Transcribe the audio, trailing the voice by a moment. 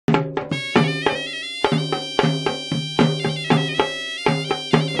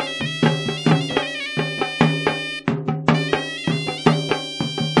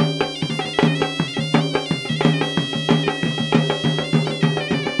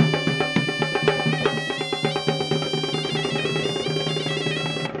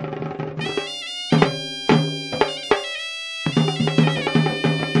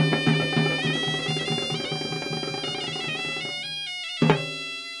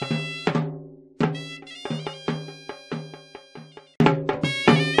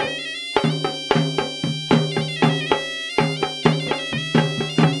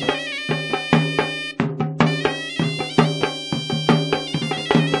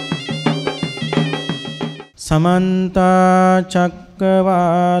समन्ता चक्रवालेषु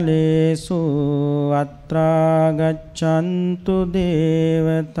अत्रा गच्छन्तु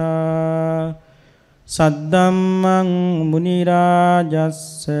देवता सद्धम्मं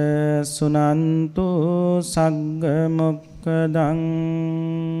मुनिराजस्स सुनन्तु सग्गमुक्कदं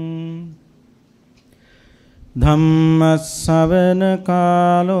धम्मश्रवण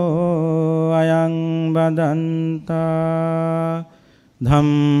कालो अयं बदन्ता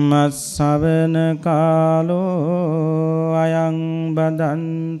धम्मश्रवण कालो अयं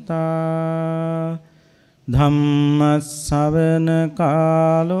बदन्ता धम्मश्रवण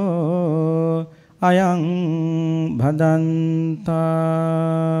कालो अयं बदन्ता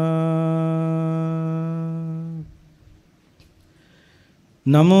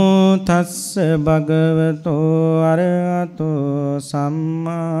नमो तस्स भगवतो अरहतो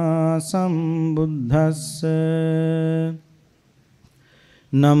सम्मा सम्बुद्धस्स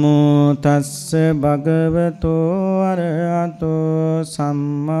नमो तस्स भगवतो अरहतो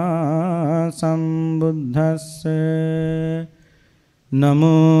सम्मा सम्बुद्धस्स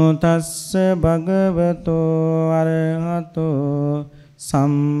नमो तस्स भगवतो अरहतो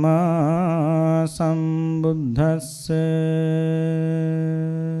सम्मा सम्बुद्धस्स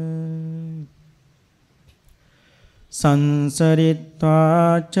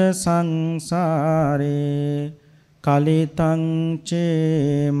संसरित्वा च संसारे कलितं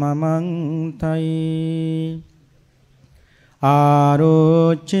चे ममं तयि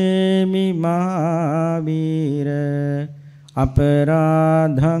आरोचेमि महावीर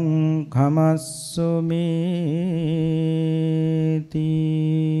अपराधं क्षमस्व मेति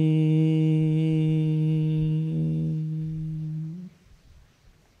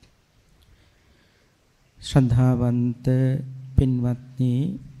श्रद्धावंत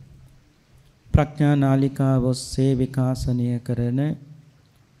पिन्वत्नी प्रज्ञा नालिकाව ඔස්සේ විකාශනය කරන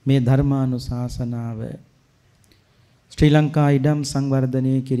මේ ධර්මානුශාසනාව ශ්‍රී ලංකා ඉඩම්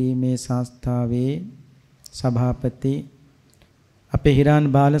සංවර්ධනය කිරීමේ සංස්ථාවේ සභාපති අපේ හිරාන්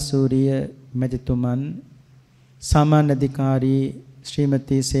බාලසූරිය මැතිතුමන් සාමාන්‍ය අධිකාරී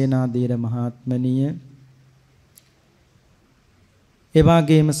ශ්‍රීමති සේනාධීර මහත්මනිය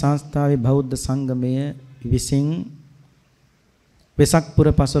එවාගේම සංස්ථාවේ බෞද්ධ සංගමය විසින් වෙසක්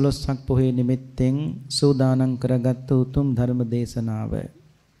පුර 15ක් පොහොය නිමිත්තෙන් සූදානම් කරගත් උතුම් ධර්ම දේශනාව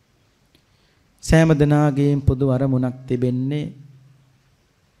සෑම දිනාගේම පොදු අරමුණක් තිබෙන්නේ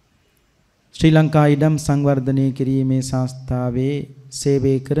ශ්‍රී ලංකා ඉඩම් සංවර්ධනය කිරීමේ සංස්ථාවේ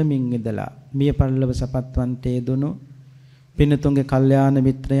සේවය කරමින් ඉඳලා මිය පරලොව සපත්වන්ට යෙදුණු පින්තුන්ගේ කල්යාණ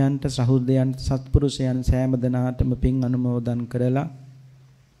මිත්‍රයන්ට සහෘදයන්ට සත්පුරුෂයන් සෑම දිනාටම පින් අනුමෝදන් කරලා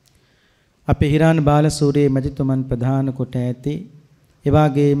අපේ හිරාන් බාලසූරිය මැතිතුමන් ප්‍රධාන කොට ඇති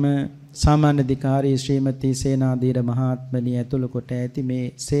එවාගේම සාමාන්‍ය අධිකාරී ශ්‍රීමති සේනාධීර මහත්මනිය ඇතුළු කොට ඇති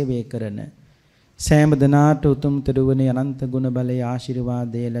මේ සේවය කරන සෑම දිනාට උතුම් තිරුවනේ අනන්ත ගුණ බලයේ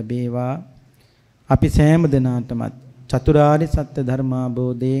ආශිර්වාදය ලැබේවා අපි සෑම දිනාටම චතුරාර්ය සත්‍ය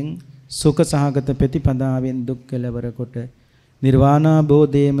ධර්මාබෝධයෙන් සුඛ සහගත ප්‍රතිපදාවෙන් දුක් කෙලවර කොට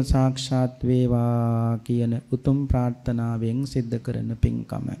නිර්වාණාබෝධයම සාක්ෂාත් වේවා කියන උතුම් ප්‍රාර්ථනාවෙන් සිද්ධ කරන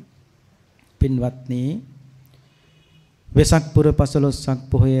පින්කම පින්වත්නි වෙසක් පුර 15ක්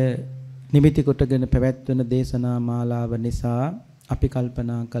පොහොය නිමිති කොටගෙන පැවැත්වෙන දේශනා මාලාව නිසා අපි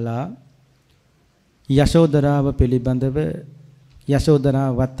කල්පනා කළා යශෝදරාව පිළිබඳව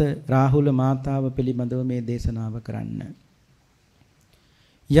යශෝදරා වත රාහුල මාතාව පිළිබඳව මේ දේශනාව කරන්න.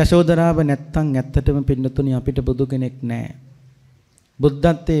 යශෝදරාව නැත්තම් ඇත්තටම පින්නතුනි අපිට බුදු කෙනෙක් නැහැ.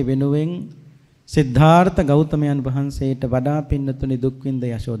 බුද්ධත්වයේ වෙනුවෙන් සිද්ධාර්ථ ගෞතමයන් වහන්සේට වඩා පින්නතුනි දුක් විඳ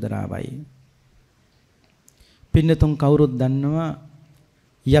යශෝදරාවයි. පින්නතුන් කවුරුත් දන්නවා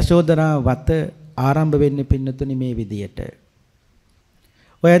යශෝදරා වත ආරම්භ වෙන්නේ පින්නතුනි මේ විදියට.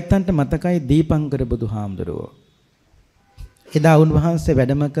 ඔය ඇත්තන්ට මතකයි දීපංකර බුදුහාමුදුරුවෝ. එදා උන්වහන්සේ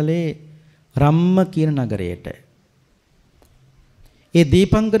වැඩම කළේ රම්ම කියන නගරයට. ඒ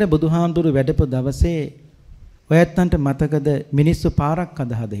දීපංකර බුදුහාමුදුරුවෝ වැඩපු දවසේ ඔය ඇත්තන්ට මතකද මිනිස්සු පාරක්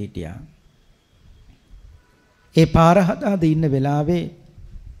හදා හිටියා. ඒ පාර හදා ඉන්න වෙලාවේ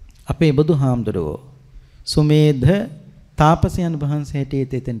අපේ බුදුහාමුදුරුවෝ සුමේධ තාපසයන්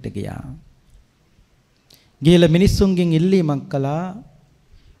වහන්සේට එතෙන්ට ගියා. ගිහලා මිනිස්සුන්ගෙන් ඉල්ලීමක් කළා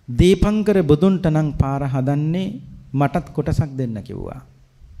දීපංකර බුදුන්ට නම් පාර හදන්නේ මටත් කොටසක් දෙන්න කිව්වා.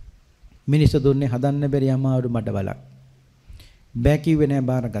 මිනිස්සු දුන්නේ හදන්න බැරි අමාරු මඩවලක්. බෑ කිව්වේ නෑ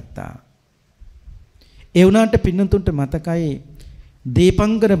බාරගත්තා. ඒ වුණාට පින්නතුන්ට මතකයි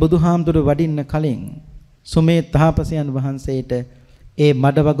දීපංකර බුදුහාමුදුරු වඩින්න කලින් සුමේ තාපසයන් වහන්සේට ඒ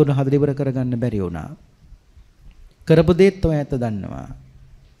මඩ වගුරු හදලා ඉවර කරගන්න බැරි වුණා. කරපු දෙත් ඔය ඇත්ත දන්නවා.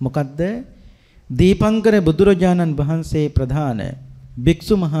 මොකද්ද? දීපංකර බුදුරජාණන් වහන්සේ ප්‍රධාන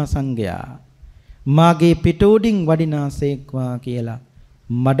භික්ෂු මහා සංඝයා මාගේ පිට උඩින් වඩිනාසේක්වා කියලා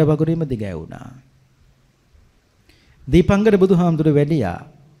මඩ වගුරෙම දිගෑවුණා. දීපංකර බුදුහාමුදුරුවෝ වැඩියා.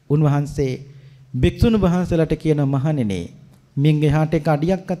 උන්වහන්සේ භික්ෂුන් වහන්සේලාට කියන මහණෙනි මින් එහාට එක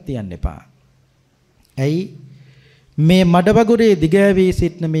අඩියක්වත් තියන්න එපා. ඇයි මේ මඩ වගුරේ දිගෑවී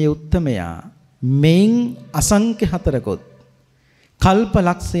සිටින මේ උත්තමයා මෙයින් අසංඛ්‍ය හතරකොත් කල්ප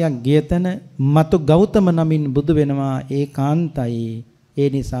ලක්ෂයක් ගියතන මතු ගෞතම නමින් බුදු වෙනවා ඒකාන්තයි. ඒ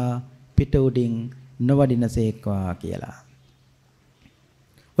නිසා පිට උඩින් නොවඩිනසේක්වා කියලා.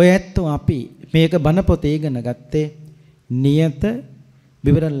 ඔය ඇත්තෝ අපි මේක බණ පොතේ ඉගෙන ගත්තේ නියත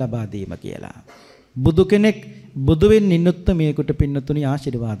විවරණ ලබා දීම කියලා. බුදු කෙනෙක් බුදු වෙන්න ඉන්නොත් මේකට පින්නතුණි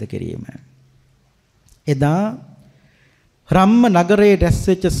ආශිර්වාද කිරීම. එදා රම්ම නගරයේ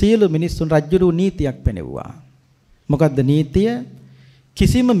රැස්වෙච්ච සියලු මිනිස්සුන් රජුරු නීතියක් පෙනෙවුවා. මොකද්ද නීතිය?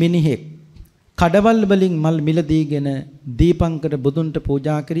 කිසිම මිනිහෙක් කඩවල් වලින් මල් මිලදීගෙන දීපංකර බුදුන්ට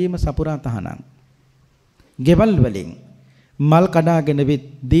පූජා කිරීම සපුරා තහනම්. ගෙවල් වලින් මල් කඩාගෙන විත්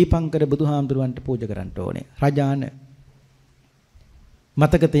දීපංකර බුදුහාමුදුරුවන්ට පූජා කරන්න ඕනේ. රජාන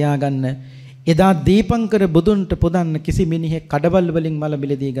මතක තියාගන්න එදා දීපංකර බුදුන්ට පුදන්න කිසි මිනිහෙක් කඩවල් වලින් මල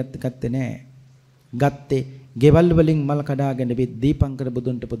මිලදී ගත්තේ නැහැ. ගත්තේ ගෙවල් වලින් මල් කඩාගෙන විත් දීපංකර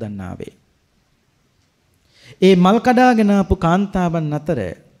බුදුන්ට පුදන්න ආවේ. ඒ මල් කඩාගෙන ආපු කාන්තාවන් අතර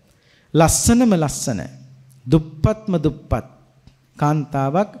ලස්සනම ලස්සන දුප්පත්ම දුප්පත්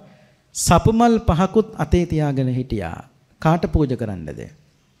කාන්තාවක් සපුමල් පහකුත් අතේ තියාගෙන හිටියා. කාට පූජා කරන්නද?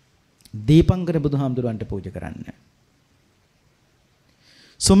 දීපංකර බුදුහාමුදුරන්ට පූජා කරන්න.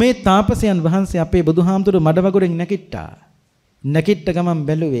 සුමේ තාපසයන් වහන්සේ අපේ බුදුහාමුදුරු මඩවගුරෙන් නැකිට්ටා. නැකිට්ට ගමන්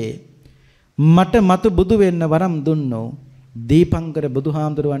බැලුවේ මට මතු බුදු වෙන්න වරම් දුන්නෝ දීපංකර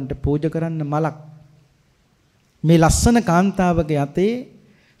බුදුහාමුදුරන්ට පූජා කරන්න මලක්. මේ ලස්සන කාන්තාවගේ අතේ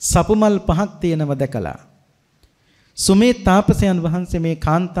සපුමල් පහක් තියෙනව දැකලා සුමේ තාපසයන් වහන්සේ මේ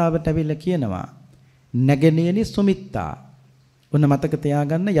කාන්තාවට ඇවිල්ලා කියනවා නැගණියනි සුමිත්තා. ඔන්න මතක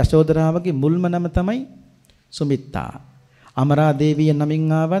තියාගන්න යශෝදරාවගේ මුල්ම නම තමයි සුමිත්තා. අමරා දේවිය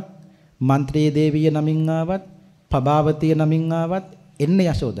නමින් ආවත්, මන්ත්‍රී දේවිය නමින් ආවත්, පබාවතිය නමින් ආවත් එන්නේ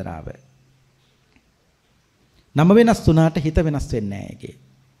යශෝදරාව. නම වෙනස් වුණාට හිත වෙනස් වෙන්නේ නැහැ ඒකේ.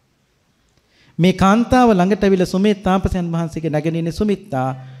 මේ කාන්තාව ළඟට ඇවිල්ලා සුමේ තාපසයන් වහන්සේගේ නැගණියනි සුමිත්තා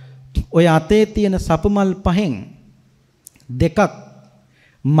ඔය අතේ තියෙන සපුමල් පහෙන් දෙකක්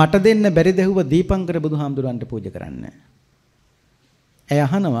මට දෙන්න බැරි දෙහුව දීපංකර බුදුහාමුදුරන්ට පූජා කරන්න. ඇය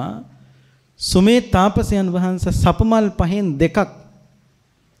අහනවා සුමේ තාපසයන් වහන්සේ සපුමල් පහෙන් දෙකක්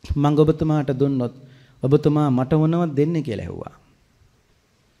මම ඔබතුමාට දුන්නොත් ඔබතුමා මට මොනවද දෙන්නේ කියලා ඇහුවා.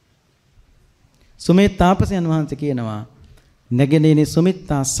 සුමේ තාපසයන් වහන්සේ කියනවා නැගණියනි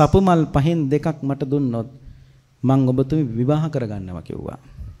සුමිත්තා සපුමල් පහෙන් දෙකක් මට දුන්නොත් මම ඔබතුමි විවාහ කරගන්නවා කිව්වා.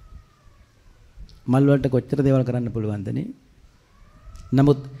 මල් වලට කොච්චර දේවල් කරන්න පුළුවන්ද නේ?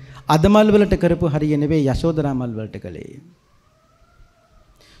 නමුත් අද මල් වලට කරපු හරිය නෙවෙයි යශෝදරා මල් වලට කළේ.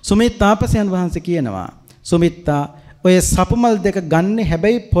 සුමේ තාපසයන් වහන්සේ කියනවා සුමිත්තා ඔය සපුමල් දෙක ගන්න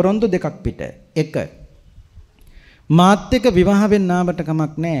හැබැයි පොරොන්දු දෙකක් පිට. එක මාත් එක්ක විවාහ වෙන්න ආවට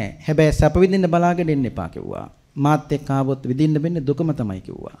කමක් නැහැ. හැබැයි සැප විඳින්න බලාගෙන ඉන්න එපා කිව්වා. මාත් එක්ක ආවොත් විඳින්න වෙන්නේ දුකම තමයි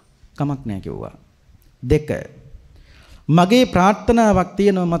කිව්වා. කමක් නැහැ කිව්වා. දෙක මගේ ප්‍රාර්ථනාවක්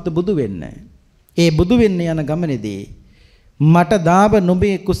තියෙනවා මත බුදු වෙන්න. ඒ බුදු වෙන්න යන ගමනේදී මට දාව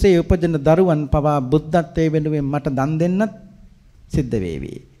නොබේ කුසේ උපදින දරුවන් පවා බුද්ධත්වයේ වෙනුවෙන් මට දන් දෙන්නත් සිද්ධ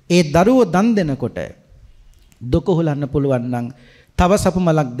වේවි. ඒ දරුවෝ දන් දෙනකොට දුක හොලන්න පුළුවන් නම් තව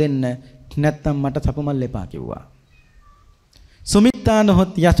සපුමලක් දෙන්න නැත්නම් මට සපුමල් එපා කිව්වා.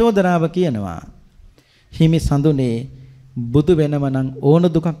 සුමිත්තානොත් යශෝදරාව කියනවා හිමි සඳුනේ බුදු වෙනව නම් ඕන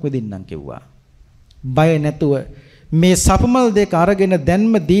දුකක් විඳින්නම් කිව්වා. බය නැතුව මේ සපුමල් දෙක අරගෙන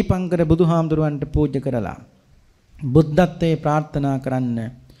දැන්ම දීපංකර බුදුහාමුදුරන්ට පූජා කරලා බුද්ධත්වයේ ප්‍රාර්ථනා කරන්න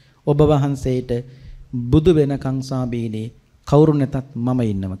ඔබ වහන්සේට බුදු වෙනකන් සාබීනේ කවුරු නැතත් මම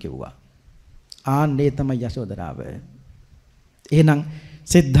ඉන්නම කිව්වා. ආන්නේ තමයි යශෝදරාව. එහෙනම්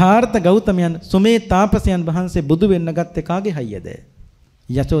සිද්ධාර්ථ ගෞතමයන් සුමේ තාපසයන් වහන්සේ බුදු වෙන්න ගත්තේ කාගේ හයියද?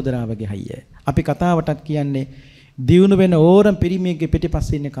 යශෝදරාවගේ හයිය. අපි කතාවටත් කියන්නේ දියුණු වෙන ඕරම් පිරිමියෙක්ගේ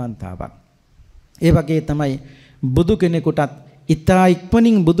පිටිපස්සේ ඉන්න කාන්තාවක්. ඒ වගේ තමයි බුදු කෙනෙකුටත් ඉතා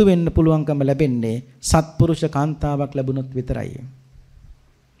ඉක්මනින් බුදු වෙන්න පුළුවන්කම ලැබෙන්නේ සත්පුරුෂ කාන්තාවක් ලැබුණොත් විතරයි.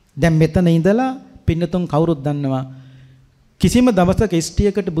 දැන් මෙතන ඉඳලා පින්නතුන් කවුරුත් දන්නවා කිසිම දවසක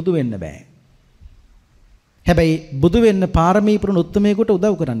ඉෂ්ටියකට බුදු වෙන්න බෑ. හැබැයි බුදු වෙන්න පාරමී පුරුණ උත්තමයෙකුට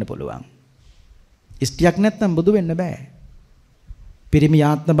උදව් කරන්න පුළුවන්. ඉෂ්ටියක් නැත්නම් බුදු වෙන්න බෑ. පිරිමි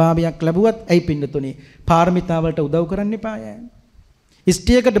ආත්මභාවයක් ලැබුවත් ඇයි පින්නතුනේ පාරමිතාවලට උදව් කරන්න එපාය.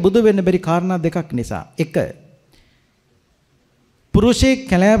 ඉෂ්ටියකට බුදු වෙන්න බැරි කාරණා දෙකක් නිසා. එක පුරුෂයෙක්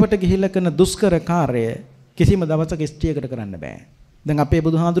කැලෑවට ගිහිල්ලා කරන දුෂ්කර කාර්යය කිසිම දවසක ඉෂ්ටියකට කරන්න බෑ. දැන් අපේ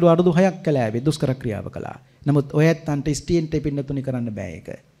බුදුහාඳුරු අරුදු 6ක් කළාවේ දුෂ්කර ක්‍රියාව කළා. නමුත් ඔය ඇත්තන්ට ස්ත්‍රීන්ට පින්නතුනි කරන්න බෑ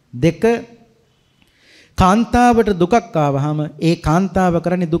ඒක. දෙක කාන්තාවට දුකක් ආවහම ඒ කාන්තාව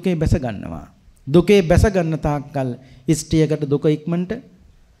කරන්නේ දුකේ බැස ගන්නවා. දුකේ බැස ගන්න තාක්කල් ස්ත්‍රියකට දුක ඉක්මනට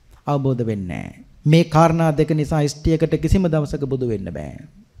අවබෝධ වෙන්නේ නැහැ. මේ කාරණා දෙක නිසා ස්ත්‍රියකට කිසිම දවසක බුදු වෙන්න බෑ.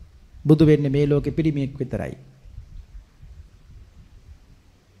 බුදු වෙන්නේ මේ ලෝකේ පිරිමියෙක් විතරයි.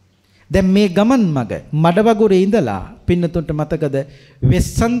 දැන් මේ ගමන් මග මඩවගුරේ ඉඳලා පින්නතුන්ට මතකද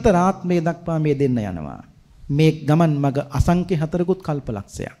වෙස්සන්තරාත්මයේ දක්වා මේ දෙන්න යනවා. මේ ගමන් මග අසංඛ්‍ය 4කුත්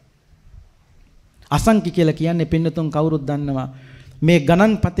කල්පලක්ෂයක්. අසංඛ්‍ය කියලා කියන්නේ පින්නතුන් කවුරුත් දන්නවා මේ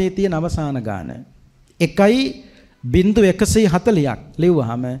ගණන් පතේ තියෙන අවසාන ගාන 1.140ක්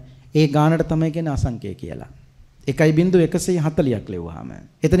ලිව්වහම ඒ ගානට තමයි කියන්නේ අසංඛ්‍ය කියලා. 1.140ක් ලිව්වහම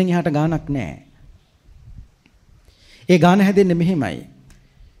එතනින් එහාට ගානක් නැහැ. ඒ ගාන හැදෙන්නේ මෙහෙමයි.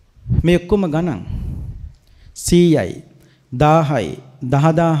 මේ ඔක්කොම ගණන් 100යි 1000යි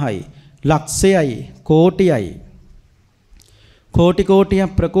 10000යි ලක්ෂයයි කෝටියයි කෝටි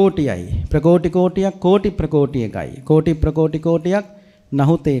කෝටියක් ප්‍රකෝටියයි ප්‍රකෝටි කෝටියක් කෝටි ප්‍රකෝටියකයි කෝටි ප්‍රකෝටි කෝටියක්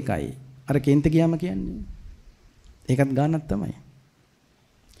නහුතේකයි අර කෙන්ත ගියාම කියන්නේ ඒකත් ගානක් තමයි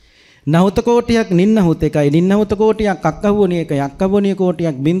නහුත කෝටියක් නින්නහුතේකයි නින්නහුත කෝටියක් අක්කවුණියකයි අක්කවුණිය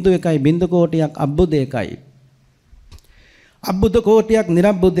කෝටියක් බින්දු එකයි බින්දු කෝටියක් අබ්බුදේකයි අබ්බුද කෝටියක්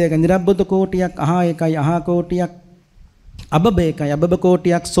නිරබ්බුදේක නිරබ්බුද කෝටියක් අහා එකයි අහා කෝටියක් අබබේකයි අබබ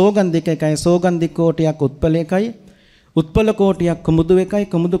කෝටියක් සෝගන්ධිකයි සෝගන්ධික කෝටියක් උත්පලේකයි උත්පල කෝටියක් කුමුදු එකයි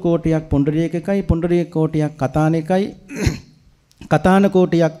කුමුදු කෝටියක් පුණ්ඩරීකයි පුණ්ඩරීක කෝටියක් කතානෙකයි කතාන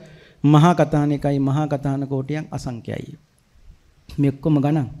කෝටියක් මහා කතානෙකයි මහා කතාන කෝටියක් අසංඛ්‍යයි මේ ඔක්කොම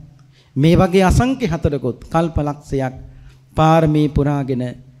ගණන් මේ වගේ අසංඛ්‍ය 4කුත් කල්පලක්ෂයක් පාරමී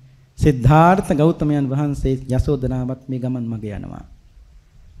පුරාගෙන සිද්ධාර්ථ ගෞතමයන් වහන්සේ යසෝදරාවත් මේ ගමන් මග යනවා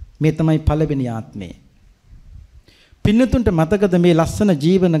මේ තමයි පළවෙනි ආත්මේ පින්නතුන්ට මතකද මේ ලස්සන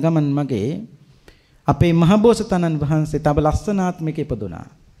ජීවන ගමන් මගේ අපේ මහබෝසතාණන් වහන්සේ තව ලස්සන ආත්මික ඉපදුනා.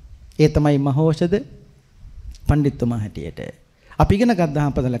 ඒ තමයි මහෝෂධ පඬිතුමා හැටියට. අපි ඉගෙන ගත්තා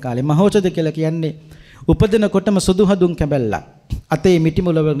අපදල කාලේ මහෝෂධ කියලා කියන්නේ උපදිනකොටම සුදු හඳුන් කැබැල්ලක්. අතේ මිටි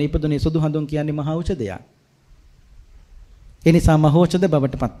මුල වල ඉපදුනේ සුදු හඳුන් කියන්නේ මහා ඖෂධයක්. ඒ නිසා මහෝෂධ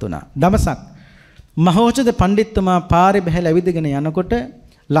බවට පත් වුණා. දවසක් මහෝෂධ පඬිතුමා පාරේ බහැලා ඇවිදගෙන යනකොට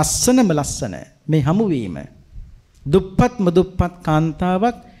ලස්සනම ලස්සන මේ හමුවීම දුප්පත්ම දුප්පත්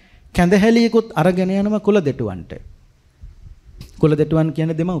කාන්තාවක් කැඳහැලියකුත් අරගෙන යනවා කුල දෙටුවන්ට. කුල දෙටුවන්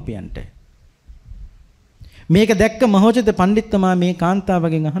කියන්නේ දෙමව්පියන්ට. මේක දැක්ක මහෝචිත පඬිතුමා මේ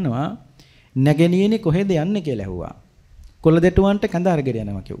කාන්තාවගෙන් අහනවා නැගෙනියනේ කොහෙද යන්නේ කියලා ඇහුවා. කුල දෙටුවන්ට කැඳ අරගෙන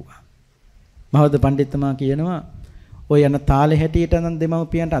යනවා කිව්වා. මහෝචිත පඬිතුමා කියනවා ඔය යන තාලේ හැටියට නම්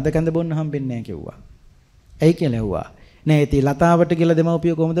දෙමව්පියන්ට අද කැඳ බොන්න හම්බෙන්නේ නැහැ කිව්වා. ඇයි කියලා ඇහුවා. නෑ ඉතින් ලතාවට කියලා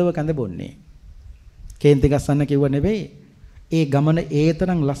දෙමව්පියෝ කොහොමද කැඳ බොන්නේ? කේන්ති ගස්සන්න කිව්ව නෙවෙයි. ඒ ගමන ඒ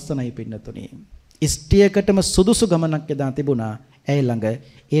තරම් ලස්සනයි පින්නතුනි. ස්ත්‍රියකටම සුදුසු ගමනක් එදා තිබුණා. ඇය ළඟ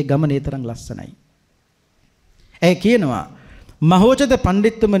ඒ ගමන ඒ තරම් ලස්සනයි. ඇය කියනවා මහෝචද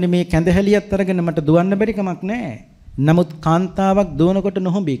පඬිතුමනි මේ කැඳහැලියත් අරගෙන මට දුවන්න බැරි කමක් නැහැ. නමුත් කාන්තාවක් දුවනකොට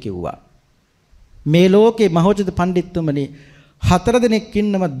නොහොඹී කිව්වා. මේ ලෝකේ මහෝචද පඬිතුමනි 4 දෙනෙක්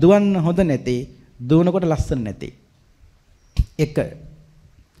ඉන්නව දුවන්න හොඳ නැති, දුවනකොට ලස්සන නැති. 1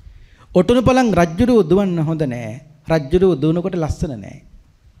 ඔටුනු පලං රජ්ජුරුව දුවන්න හොඳ නැහැ. රජ්ජුරුව දුවනකොට ලස්සන නැහැ.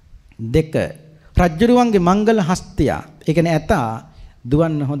 2 රජ්ජුරුවන්ගේ මංගල හස්තිය, ඒ කියන්නේ ඇතා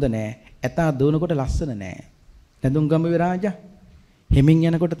දුවන්න හොඳ නැහැ. ඇතා දුවනකොට ලස්සන නැහැ. නැදුම්ගම විරාජා හිමින්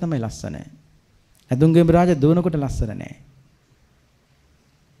යනකොට තමයි ලස්සන. නැදුම්ගම විරාජා දුවනකොට ලස්සන නැහැ.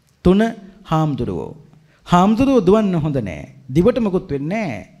 3 හාමුදුරුවෝ දුවන්න හොඳ නැහැ. දිවට මොකුත් වෙන්නේ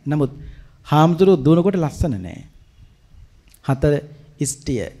නැහැ. නමුත් හාමුදුරුවෝ දුවනකොට ලස්සන නැහැ. 4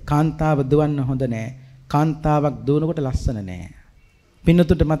 ස්ත්‍රිය කාන්තාව දුවන්න හොඳ නැහැ. කාන්තාවක් දුවනකොට ලස්සන නැහැ.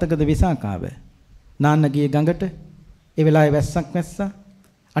 පින්නතුන්ට මතකද විසාකාව? නාන්න ගියේ ගඟට. ඒ වෙලාවේ වැස්සක් වැස්සා.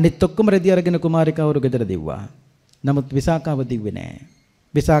 අනිත් ඔක්කොම රෙදි අරගෙන කුමාරිකාවරු ගෙදර දිව්වා. නමුත් විසාකාව දිව්වේ නැහැ.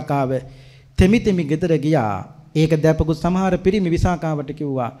 විසාකාව තෙමි ගෙදර ගියා. ඒක දැපපු සමහර පිරිමි විසාකාවට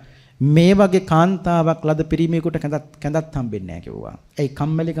කිව්වා මේ වගේ කාන්තාවක් ලද පිරිමියෙකුට කැඳත් හම්බෙන්නේ නැහැ කිව්වා. ඇයි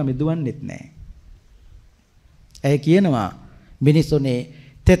කම්මැලිකම දුවන්නෙත් නැහැ. ඇයි කියනවා මිනිසුනේ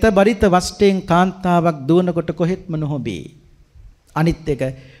තෙත බරිත වස්ටෙන් කාන්තාවක් දුවනකොට කොහෙත්ම නොහොබී. අනිත්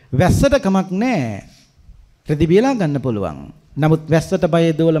එක වැස්සට කමක් නැහැ. රෙදි බියලා ගන්න පුළුවන්. නමුත් වැස්සට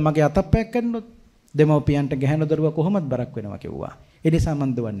බය දෝල මගේ අතප්පයක් කරනොත් දෙමව්පියන්ට ගැහැණු දරුවා කොහොමද බරක් වෙනවා කිව්වා. ඒ නිසා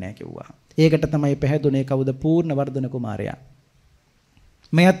මන් දුවන්නේ නැහැ කිව්වා. ඒකට තමයි පැහැදුනේ කවුද? පූර්ණ වර්ධන කුමාරයා.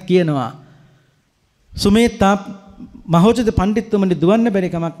 මෙයත් කියනවා සුමේතා මහෝචිත පඬිතුමනි දුවන්න බැරි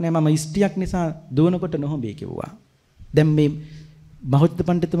කමක් නැහැ. මම ස්ත්‍රියක් නිසා දුවනකොට නොහොබී කිව්වා. දැන් මේ මහෝචිත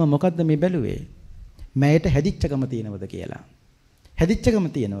පඬිතුමා මොකද්ද මේ බැලුවේ? මෑයට හැදිච්චකම තියෙනවද කියලා. හැදිච්චකම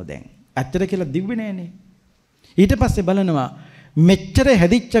තියෙනවා දැන්. ඇත්තට කියලා දිව්වේ නෑනේ. ඊට පස්සේ බලනවා මෙච්චර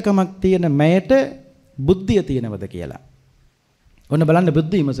හැදිච්චකමක් තියෙන මයට බුද්ධිය තියෙනවද කියලා. ඔන්න බලන්න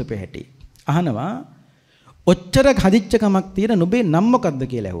බුද්ධිය ඉමසපේ හැටි. අහනවා ඔච්චර හදිච්චකමක් තියෙන නුඹේ නම මොකද්ද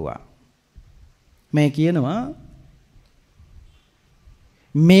කියලා ඇහුවා. මේ කියනවා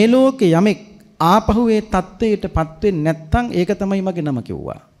මේ ලෝකේ යමෙක් ආපහු ඒ தത്വයටපත් වෙන්නේ නැත්නම් ඒක තමයි මගේ නම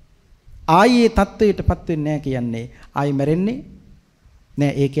කිව්වා. ආයි ඒ தത്വයටපත් වෙන්නේ නැහැ කියන්නේ ආයි මැරෙන්නේ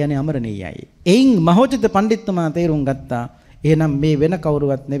නෑ. ඒ කියන්නේ අමරණීයයි. එයින් මහෝචිත පඬිතුමා තේරුම් ගත්තා. එහෙනම් මේ වෙන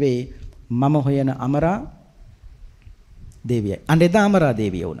කවුරුවත් නෙවෙයි මම හොයන අමරා දේවියයි. අඬේදා අමරා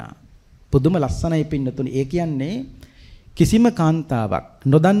දේවිය වුණා. පුදුම ලස්සනයි පින්නතුනි. ඒ කියන්නේ කිසිම කාන්තාවක්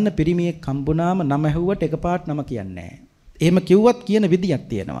නොදන්න පිරිමියෙක් හම්බුනාම නම ඇහුවට එකපාරට නම කියන්නේ නැහැ. එහෙම කිව්වත් කියන විදියක්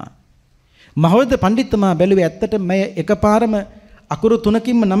තියෙනවා. මහෝචිත පඬිතුමා බැලුවේ ඇත්තට මේ එකපාරම අකුරු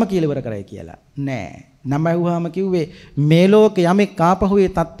තුනකින්ම නම කියලා ඉවර කරයි කියලා. නෑ. නම ඇහුවාම කිව්වේ මේ ලෝකේ යමෙක් ආපහු ඒ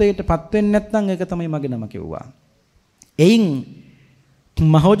தത്വයටපත් වෙන්නේ නැත්නම් ඒක තමයි මගේ නම කිව්වා. එයින්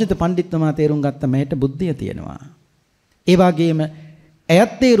මහෝජිත පඬිතුමා තේරුම් ගත්ත මේට බුද්ධිය තියෙනවා. ඒ වගේම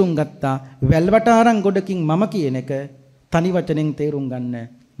එයත් තේරුම් ගත්තා වැල්වට ආරං ගොඩකින් මම කියන එක තනි වචනෙන් තේරුම් ගන්න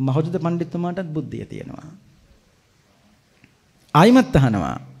මහෝජිත පඬිතුමාටත් බුද්ධිය තියෙනවා. ආයිමත්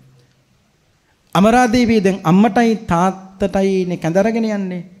අහනවා අමරාදේවිය දැන් අම්මටයි තාත්තටයිනේ කැඳරගෙන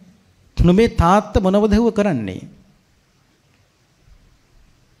යන්නේ. නුඹේ තාත්තා මොනවද හුව කරන්නේ?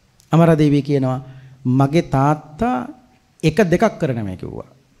 අමරාදේවිය කියනවා මගේ තාත්තා එක දෙකක් කරනවා කිව්වා.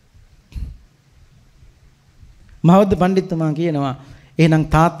 මහෞද්ද පඬිතුමා කියනවා එහෙනම්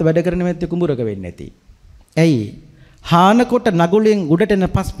තාත්තා වැඩ කරන්නේ නැත්te කුඹුරක වෙන්නේ නැති. ඇයි? හානකොට නගුලෙන් උඩට එන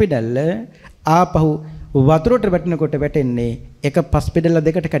පස් පිටල්ල ආපහු වතුරට වැටෙනකොට වැටෙන්නේ එක පස් පිටල්ල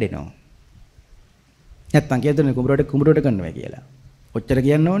දෙකට කැඩෙනවා. නැත්තම් කියදුනේ කුඹුරට කරනවා කියලා. ඔච්චර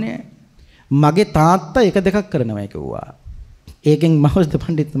කියන්න ඕනේ. මගේ තාත්තා එක දෙකක් කරනවා කිව්වා. ඒකෙන් මහෞද්ද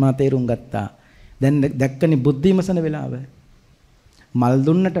පඬිතුමා තේරුම් ගත්තා. දැන් දැක්කනේ බුද්ධිමසන වෙලාව. මල්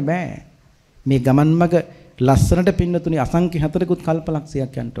දුන්නට බෑ. මේ ගමන් මග ලස්සනට පින්නතුනි අසංඛ්‍ය 4කුත්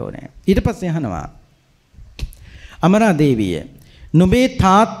කල්පලක්ෂයක් යන්න ඕනේ. ඊට පස්සේ අහනවා අමරා දේවිය නුඹේ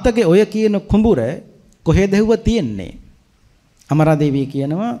තාත්තගේ ඔය කියන කුඹුර කොහෙද හුව තියෙන්නේ? අමරා දේවිය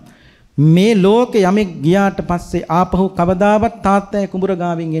කියනවා මේ ලෝකේ යමෙක් ගියාට පස්සේ ආපහු කවදාවත් තාත්තා කුඹුර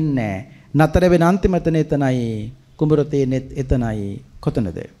ගාවින් එන්නේ නැහැ. නතර වෙන අන්තිමතන එතනයි. කුඹුර තියෙන්නේ එතනයි.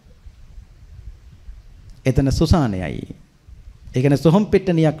 කොතනද? එතන සුසානයයි. ඒ කියන්නේ සොහොන්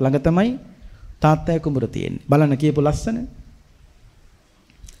පිට්ටනියක් ළඟ තමයි තාත්තා කුඹුර තියෙන්නේ. බලන්න කියපු ලස්සන.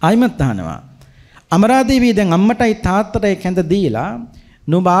 ආයිමත් අහනවා අමරාදේවිය දැන් අම්මටයි තාත්තටයි කැඳ දීලා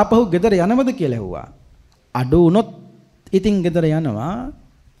නුඹ ආපහු ගෙදර යනවද කියලා ඇහුවා. අඩු වුණොත් ඉතින් ගෙදර යනවා.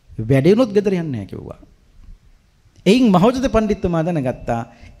 වැඩි වුණොත් ගෙදර යන්නේ නැහැ කිව්වා. එයින් මහෞජිත පඬිතුමා දැනගත්තා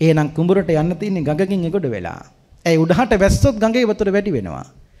එහෙනම් කුඹුරට යන්න තියෙන්නේ ගඟකින් එගොඩ වෙලා. ඒ උඩහට වැස්සොත් ගඟේ වතුර වැඩි වෙනවා.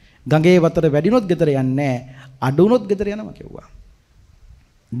 ගඟේ වතුර වැඩිනොත් ගෙදර යන්නේ නැහැ. අඩු වුණොත් ගෙදර යනවා කිව්වා.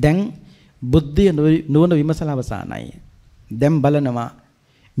 දැන් බුද්ධිය නුවණ විමසලා අවසానයි. දැන් බලනවා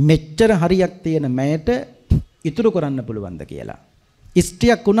මෙච්චර හරියක් තියෙන මයට ඉතුරු කරන්න පුළුවන්ද කියලා.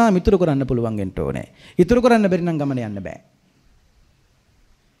 ඉෂ්ටියක් වුණාම ඉතුරු කරන්න පුළුවන් වෙන්න ඕනේ. ඉතුරු කරන්න බැරි නම් ගමන යන්න බෑ.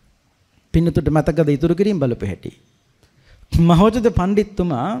 පින්නතුට මතකද ඉතුරු කිරීම බලපෙ හැටි. මහෞජිත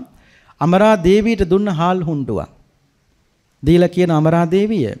පඬිතුමා අමරා දේවියට දුන්න හාල් හුණ්ඩුවක් දීලා කියන අමරා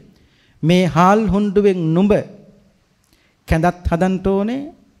දේවිය මේ හාල් හුණ්ඩුවෙන් නුඹ කැඳත් හදන්න ඕනේ,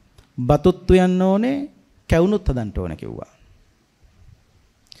 බතුත් උයන්න ඕනේ, කැවුනුත් හදන්න ඕනේ කිව්වා.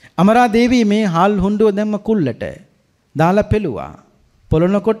 අමරා දේවිය මේ හාල් හුණ්ඩුව දැම්ම කුල්ලට දාලා පෙළුවා.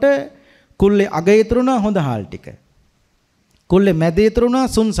 පොළනකොට කුල්ලේ අග ඉතුරුණා හොඳ හාල් ටික. කුල්ලේ මැද ඉතුරුණා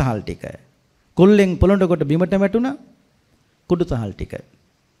සුන් සහල් ටික. කුල්ලෙන් පොළොන්නකොට බිමට වැටුණා කුඩු සහල් ටික.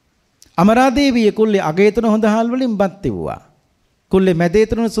 අමරා දේවිය කුල්ලේ අග ඉතුරුණ හොඳ හාල් වලින් බත් තිබුවා. කුල්ලේ මැද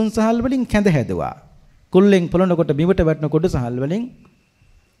ඉතුරුණ සුන් සහල් වලින් කැඳ හැදුවා. කුල්ලෙන් පොළොන්නකොට බිමට වැටුණ කුඩු සහල් වලින්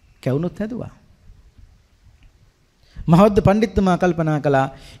කැවුනුත් හැදුවා. මහෞද්ද පඬිතුමා කල්පනා කළා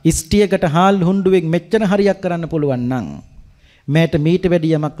ඉස්ටියකට හාල් හුණ්ඩුවෙන් මෙච්චර හරියක් කරන්න පුළුවන් නම් මෑට මීට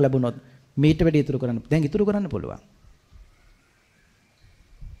වැඩි යමක් ලැබුණොත් මීට වැඩි ඉතුරු කරන්න දැන් ඉතුරු කරන්න පුළුවන්.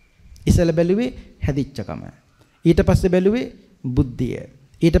 ඉසල බැලුවේ හැදිච්චකම. ඊට පස්සේ බැලුවේ බුද්ධිය.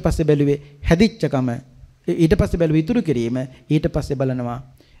 ඊට පස්සේ බැලුවේ හැදිච්චකම. ඊට පස්සේ බැලුවේ ඉතුරු කිරීම. ඊට පස්සේ බලනවා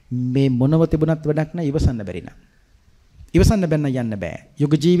මේ මොනව තිබුණත් වැඩක් නැහැ ඉවසන්න බැරි නම්. ඉවසන්න බැන්න යන්න බෑ.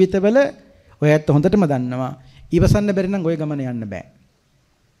 යුග ජීවිතවල ඔය ඇත්ත හොඳටම දන්නවා. ඉවසන්න බැරි නම් ওই ගමන යන්න බෑ.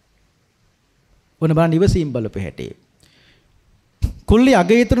 ඔන්න බලන්න ඉවසීම් බලපෙ හැටි. කුල්ලි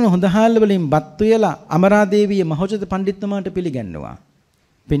අගේතරුණ හොඳ හාල් වලින් බත් උයලා අමරා දේවිය මහෞජිත පඬිතුමාට පිළිගන්නවා.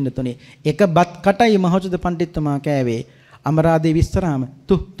 පින්නතුනේ එක බත් කටයි මහෞජිත පඬිතුමා කෑවේ. අමරා දේවිය ඉස්සරහම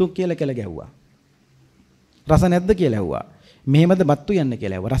තු කියලා ගැහුවා. රස නැද්ද කියලා ඇහුවා. මෙහෙමද බත්තු යන්න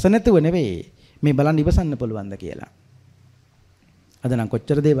කියලා ඇහුවා. රස නැතුව නෙවෙයි. මේ බලන්න ඉවසන්න පුළුවන්ද කියලා. අද නම්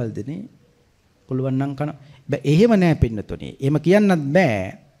කොච්චර දේවල්ද නේ? පුළුවන් නම් කන. බෑ එහෙම නෑ පින්නතුනේ. එහෙම කියන්නත්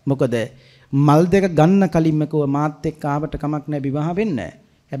බෑ. මොකද මල් දෙක ගන්න කලින්ම කව මාත් එක්ක ආවට කමක් නෑ විවාහ වෙන්න.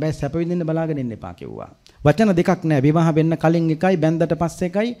 හැබැයි සැප විඳින්න බලාගෙන ඉන්න එපා කිව්වා. වචන දෙකක් නෑ. විවාහ වෙන්න කලින් එකයි බැන්දට පස්සේ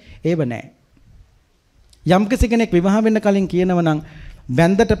එකයි ඒව නෑ. යම් කෙනෙක් විවාහ වෙන්න කලින් කියනව නම්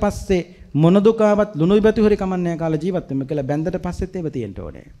බැන්දට පස්සේ මොන දුකාවත් ලුණුයි බැති හොරි කමන්නේ කාලා ජීවත් වෙන්න කියලා බැන්දට පස්සෙත් ඒව තියෙන්න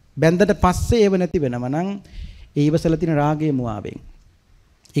ඕනේ. බැන්දට පස්සේ ඒව නැති වෙනව නම් ඒ ඉවසල තියෙන රාගයේ මුවාවෙන්.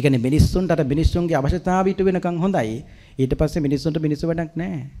 ඒ කියන්නේ මිනිස්සුන්ට අර මිනිස්සුන්ගේ අවශ්‍යතාවය ඊට වෙනකන් හොඳයි. ඊට පස්සේ මිනිස්සුන්ට මිනිස්සු වැඩක්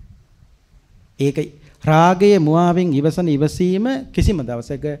නැහැ. ඒක රාගයේ මුවාවෙන් ඉවසන ඉවසීම කිසිම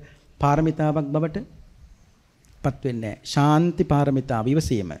දවසක පාරමිතාවක් බවට පත් වෙන්නේ නැහැ. ශාන්ති පාරමිතාව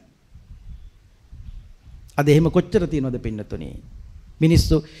ඉවසීම. අද එහෙම කොච්චර තියෙනවද පින්නතුනේ?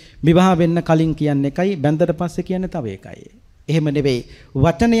 මිනිස්සු විවාහ වෙන්න කලින් කියන්නේ එකයි බැන්දට පස්සේ කියන්නේ තව එකයි. එහෙම නෙවෙයි.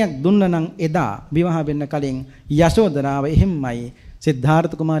 වචනයක් දුන්න නම් එදා විවාහ වෙන්න කලින් යශෝදරාව එහෙම්මයි,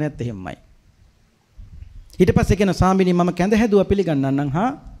 සිද්ධාර්ථ කුමාරයාත් එහෙම්මයි. ඊට පස්සේ කියන ස්වාමීනි මම කැඳ හැදුවා පිළිගන්නන්නම්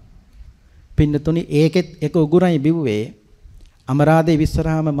හා පින්නතුනි ඒකෙත් එක උගුරයි බිව්වේ අමරාදේ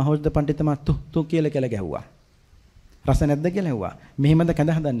විස්සරාම මහෞෂධ පඬිතුමා තු කියලා ගැහුවා. රස නැද්ද කියලා ඇහුවා. මෙහෙමද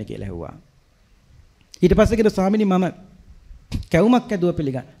කැඳ හදන්නේ කියලා ඇහුවා. ඊට පස්සේ කියන ස්වාමීනි මම කැවුමක් ඇදුවා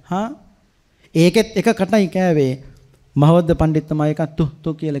පිළිගන්න. හා ඒකෙත් එක කටයි කෑවේ මහෞෂධ පඬිතුමා එක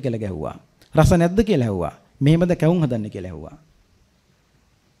තු කියලා ගැහුවා. රස නැද්ද කියලා ඇහුවා. මෙහෙමද කැවුම් හදන්නේ කියලා ඇහුවා.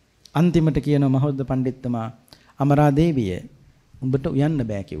 අන්තිමට කියන මහෞෂධ පඬිතුමා අමරාදේවිය උඹට උයන්න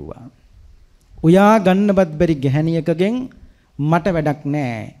බෑ කිව්වා. උයා ගන්නවත් බැරි ගැහණියකගෙන් මට වැඩක්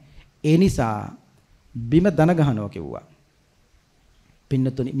නෑ. ඒ නිසා බිම දන ගහනවා කිව්වා.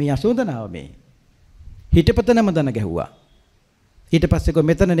 පින්නතුනි මේ යශෝදනාව මේ හිටපතනම දන ගැහුවා. ඊට පස්සේ කො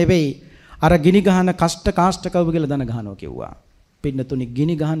මෙතන නෙවෙයි අර ගිනි ගහන කෂ්ට කාෂ්ඨකව කියලා දන ගහනවා කිව්වා. පින්නතුනි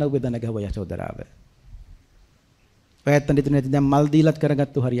ගිනි ගහන ඔබ දන ගැහුවා යශෝදරාව. ඔයත් හිතන්නේ නැති දැන් මල් දීලත්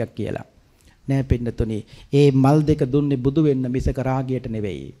කරගත්තු හරියක් කියලා. නෑ පින්නතුනි ඒ මල් දෙක දුන්නේ බුදු වෙන්න මිසක රාගයට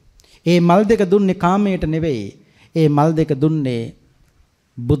නෙවෙයි. ඒ මල් දෙක දුන්නේ කාමයට නෙවෙයි. ඒ මල් දෙක දුන්නේ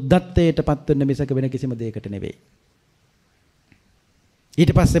බුද්ධත්වයට පත් වෙන්න මිසක වෙන කිසිම දෙයකට නෙවෙයි.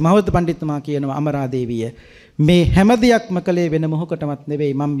 ඊට පස්සේ මහෞෂධ පඬිතුමා කියනවා අමරාදේවිය මේ හැම දෙයක්ම කලේ වෙන මොහොකටවත්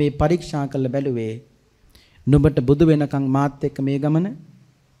නෙවෙයි මම මේ පරීක්ෂා කරලා බැලුවේ නුඹට බුදු වෙනකන් මාත් එක්ක මේ ගමන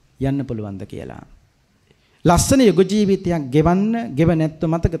යන්න පුළුවන්ද කියලා. ලස්සන යුග ජීවිතයක් ගෙවන්න, ගෙව නැත්තු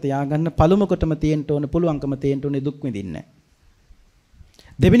මතක තියාගන්න පළමු කොටම තියෙන්න ඕන පුළුවන්කම තියෙන්න ඕනේ දුක් විඳින්න.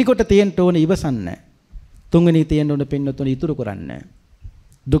 දෙවෙනි කොට තියෙන්න ඕනේ ඉවසන්න. තුන්වෙනි තියෙන්න ඕනේ පින්නතුනේ ඉතුරු කරන්න.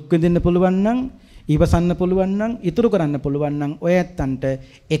 දුක් විඳින්න පුළුවන් නම්, ඉවසන්න පුළුවන් නම්, ඉතුරු කරන්න පුළුවන් නම් ඔය ඇත්තන්ට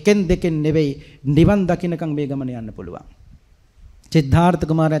එකෙන් දෙකෙන් නෙවෙයි නිවන් දකින්නකම් මේ ගමන යන්න පුළුවන්. සිද්ධාර්ථ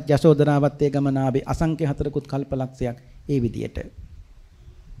කුමාරයාත් යශෝදරාවත් ඒ ගමන ආවේ අසංඛ්‍ය 4කුත් කල්පලක්ෂයක් ඒ විදියට.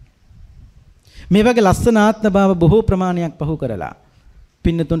 මේ වගේ ලස්සන ආත්ම භාව බොහෝ ප්‍රමාණයක් පහු කරලා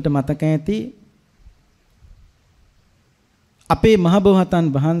පින්නතුන්ට මතක ඇති අපේ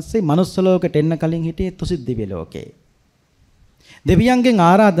මහබෝසතාණන් වහන්සේ මනුස්ස ලෝකෙට එන්න කලින් හිටියේ තුසිත දිව්‍ය ලෝකේ. දෙවියන්ගෙන්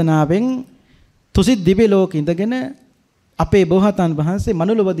ආරාධනාවෙන් තුසිත දිව්‍ය ලෝකෙ ඉඳගෙන අපේ බෝසතාණන් වහන්සේ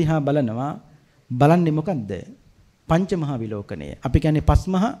මනුලොව දිහා බලනවා. බලන්නේ මොකද්ද? පංච මහා විලෝකණය. අපි කියන්නේ පස්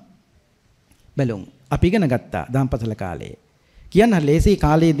මහා බැලුම්. අපි ඉගෙන ගත්තා දාම්පසල කාලේ. කියන්න ලේසි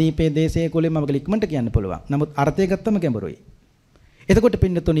කාලයේ දීපේ දේශයේ කුලෙම අපගල ඉක්මනට කියන්න පුළුවන්. නමුත් අර්ථය ගත්තම ගැඹුරුයි. එතකොට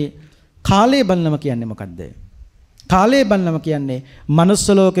පින්නතුනි කාලය බලනම කියන්නේ මොකද්ද? කාලය බලනම කියන්නේ මනුස්ස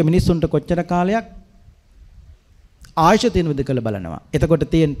ලෝකේ මිනිස්සුන්ට කොච්චර කාලයක් ආයුෂ තියෙනවද කියලා බලනවා. එතකොට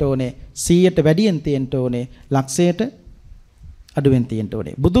තියෙන්න ඕනේ 100ට වැඩියෙන් තියෙන්න ඕනේ ලක්ෂයට අඩුවෙන් තියෙන්න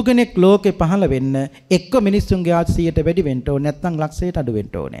ඕනේ. බුදු කෙනෙක් ලෝකේ පහළ වෙන්න එක්ක මිනිස්සුන්ගේ ආයුෂ 100ට වැඩි වෙන්න ඕනේ නැත්නම් ලක්ෂයට අඩු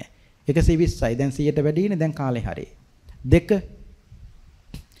වෙන්න ඕනේ. 120යි දැන් 100ට වැඩිනේ දැන් කාලේ හරි. දෙක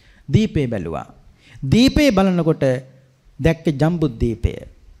දීපේ බැලුවා. දීපේ බලනකොට දැක්කේ ජම්බුද්දීපය.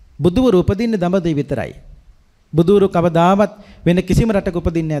 බුදුවරු උපදින්නේ දඹදිව විතරයි. බුදුවරු කවදාවත් වෙන කිසිම රටක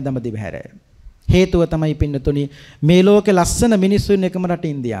උපදින්නේ නැහැ දඹදිව හැර. හේතුව තමයි පින්නතුනි මේ ලෝකේ ලස්සන මිනිස්සු ඉන්න එකම රට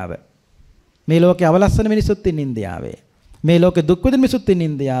ඉන්දියාව. මේ ලෝකේ අවලස්සන මිනිස්සුත් ඉන්න ඉන්දියාවේ. මේ ලෝකේ දුක් විඳින මිනිස්සුත් ඉන්න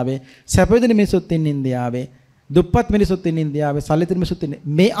ඉන්දියාවේ. සැප විඳින මිනිස්සුත් ඉන්න ඉන්දියාවේ. දුප්පත් මිනිස්සුත් ඉන්න ඉන්දියාවේ. සල්ලි මිනිස්සුත් ඉන්න.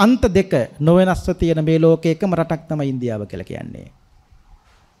 මේ අන්ත දෙක නොවෙනස්ව තියෙන මේ ලෝකේ එකම රටක් තමයි ඉන්දියාව කියලා කියන්නේ.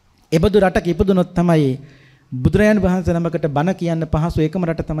 එබඳු රටක ඉපදුනොත් තමයි බුදුරජාණන් වහන්සේ නමකට බණ කියන්න පහසු එකම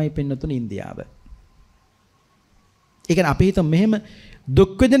රට තමයි පින්නතුනි ඉන්දියාව. ඒ කියන්නේ අපි හිතමු මෙහෙම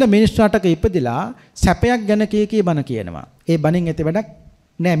දුක් විඳින මිනිස්සු රටක ඉපදිලා සැපයක් ගැන කී බණ කියනවා. ඒ බණෙන් ඇති වැඩක්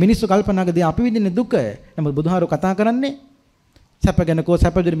නෑ. මිනිස්සු කල්පනා කරදී අපි විඳින්නේ දුක. නමුත් බුදුහාරෝ කතා කරන්නේ සැප ගැන කෝ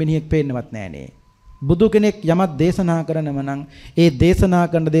සැප විඳින මිනිහෙක් පේන්නවත් නෑනේ. බුදු කෙනෙක් යමක් දේශනා කරනවා නම් ඒ දේශනා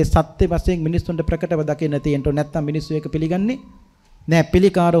කරන දේ සත්‍ය වශයෙන් මිනිස්සුන්ට ප්‍රකටව දකින්න තියෙන්න ඕන. නැත්නම් මිනිස්සු ඒක පිළිගන්නේ නෑ.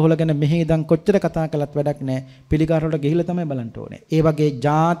 පිළිකාර හොලගෙන මෙහි ඉඳන් කොච්චර කතා කළත් වැඩක් නෑ. පිළිකාර වලට ගිහිල්ලා තමයි බලන්න ඕනේ. ඒ වගේ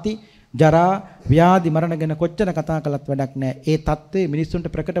ජාති, ජරා, ව්‍යාධි, මරණ ගැන කොච්චර කතා කළත් වැඩක් නෑ. ඒ தત્ත්වය මිනිස්සුන්ට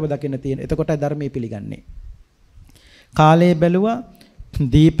ප්‍රකටව දකින්න තියෙන. එතකොටයි ධර්මයේ පිළිගන්නේ. කාලය බැලුවා,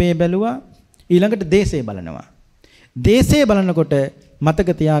 දීපේ බැලුවා, ඊළඟට දේශේ බලනවා. දේශේ බලනකොට මතක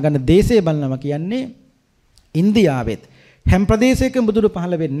තියාගන්න දේශේ බලනවා කියන්නේ ඉන්දියාවෙත් හැම ප්‍රදේශයකම බුදුරු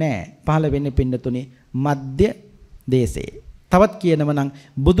පහළ වෙන්නේ නැහැ. පහළ වෙන්නේ පින්නතුනි මධ්‍ය දේශේ. තවත් කියනම නම්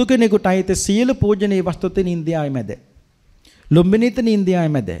බුදු කෙනෙකුට අයිති සියලු පූජනීය වස්තු තියෙන ඉන්දියාවේ මැද. ලුම්බිනි තියෙන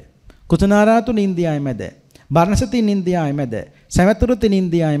ඉන්දියාවේ මැද. කුසනාරාතුන ඉන්දියාවේ මැද. බර්ණස තියෙන ඉන්දියාවේ මැද. සවැතුරු තියෙන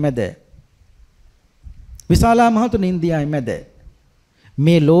ඉන්දියාවේ මැද. විශාලා මහතුන ඉන්දියාවේ මැද.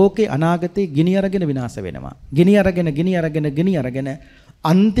 මේ ලෝකේ අනාගතේ ගිනි අරගෙන විනාශ වෙනවා. ගිනි අරගෙන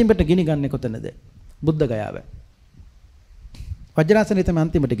අන්තිමට ගිනි ගන්නේ කොතනද? බුද්ධ ගයාව. වජ්‍රාසනේ තමයි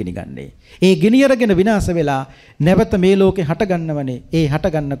අන්තිමට ගිනි ගන්නේ. ඒ ගිනි අරගෙන විනාශ වෙලා නැවත මේ ලෝකේ හට ගන්නවනේ. ඒ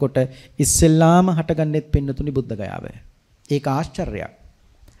හට ගන්නකොට ඉස්සෙල්ලාම හටගන්නෙත් පින්නතුනි බුද්ධ ගයාව. ඒක ආශ්චර්යයක්.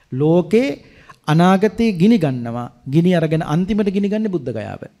 ලෝකේ අනාගතේ ගිනි ගන්නවා. ගිනි අරගෙන අන්තිමට ගිනි ගන්නේ බුද්ධ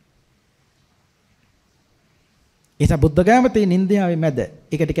ගයාව. ඒස බුද්ධ ගයාව තියෙන ඉන්දියාවේ මැද.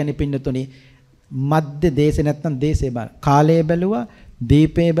 ඒකට කියන්නේ පින්නතුනි මධ්‍ය දේශේ නැත්නම් දේශේ බල. කාලය බැලුවා,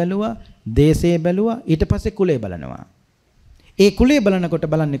 දීපේ බැලුවා, දේශේ බැලුවා, ඊට පස්සේ කුලේ බලනවා. ඒ කුලේ බලනකොට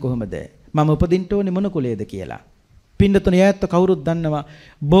බලන්නේ කොහොමද? මම උපදින්න ඕනේ මොන කුලයේද කියලා. පින්නතුනි යායත් කවුරුත් දන්නවා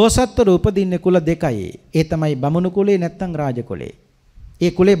බෝසත්වරු උපදින්නේ කුල දෙකයි. ඒ තමයි බමුණු කුලේ නැත්නම් රාජ කුලේ.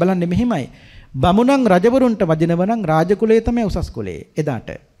 ඒ කුලේ බලන්නේ මෙහිමයි. බමුණන් රජවරුන්ට වදිනව නම් රාජ කුලේ තමයි උසස් කුලේ. එදාට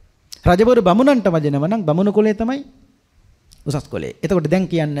රජවරු බමුණන්ට වදිනව නම් බමුණු කුලේ තමයි උසස් කුලේ. එතකොට දැන්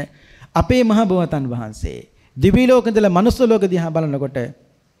කියන්න අපේ මහ බෝවතන් වහන්සේ දිවි ලෝක ඉඳලා මනුස්ස ලෝක දිහා බලනකොට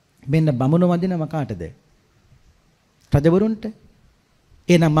මෙන්න බමුණු වදිනව කාටද? රජවරුන්ට.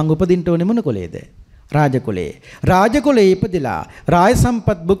 එහෙනම් මං උපදින්න ඕනේ මොන කුලේද? රාජ කුලේ. රාජ කුලේ ඉපදිලා රාජ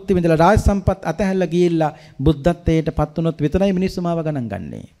සම්පත් භුක්ති විඳලා රාජ සම්පත් අතහැරලා ගිහිල්ලා බුද්ධත්වයට පත් වුණොත් විතරයි මිනිස්සු මාව ගණන්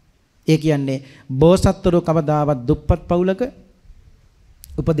ගන්නේ. ඒ කියන්නේ බෝසත්වරු කවදාවත් දුප්පත් පවුලක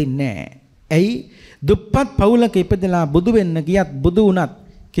උපදින්නේ නැහැ. ඇයි? දුප්පත් පවුලක ඉපදලා බුදු වෙන්න ගියත් බුදු වුණත්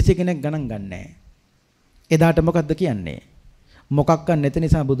කිසි කෙනෙක් ගණන් ගන්නෑ. එදාට මොකද්ද කියන්නේ? මොකක්වත් නැති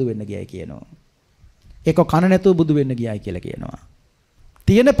නිසා බුදු වෙන්න ගියයි කියනවා. ඒක කන නැතුව බුදු වෙන්න ගියයි කියලා කියනවා.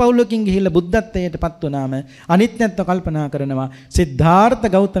 තියෙන පවුලකින් ගිහිල්ලා බුද්ධත්වයටපත් වුණාම අනිත් නැත්නම් කල්පනා කරනවා සිද්ධාර්ථ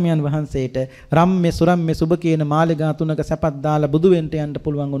ගෞතමයන් වහන්සේට රම්ම්‍ය සුරම්ම්‍ය සුබ කියන මාලිගා තුනක සැපත් දාලා බුදු වෙන්න යන්න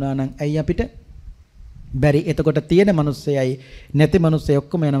පුළුවන් වුණා නම් ඇයි අපිට බැරි? එතකොට තියෙන මිනිස්සයයි නැති මිනිස්සය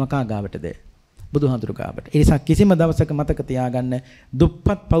ඔක්කොම යනවා කා ගාවටද? බුදුහාඳුරු ගාවට. ඒ නිසා කිසිම දවසක මතක තියාගන්න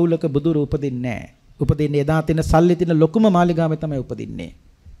දුප්පත් පවුලක බුදුරු උපදින්නේ නැහැ. උපදින්නේ එදා තියෙන සල්ලි තියෙන ලොකුම මාලිගාවේ තමයි උපදින්නේ.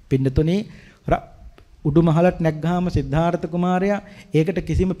 පින්නතුනේ උඩුමහලට නැග්ගාම සිද්ධාර්ථ කුමාරයා ඒකට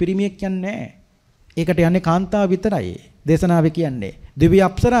කිසිම පිරිමියෙක් යන්නේ නැහැ. ඒකට යන්නේ කාන්තාව විතරයි. දේශනාවේ කියන්නේ දිව්‍ය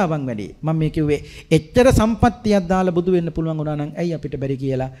අප්සරාවන් වැඩි. මම මේ කිව්වේ එච්චර සම්පත්තියක් දාලා බුදු වෙන්න පුළුවන් වුණා නම් ඇයි අපිට බැරි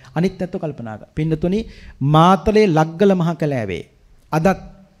කියලා අනිත් පැත්ත කල්පනා කරා. පින්නතුනි මාතලේ ලග්ගල මහ කැලෑවේ අදත්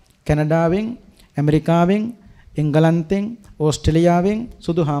කැනඩාවෙන්, ඇමරිකාවෙන්, එංගලන්තෙන්, ඕස්ට්‍රේලියාවෙන්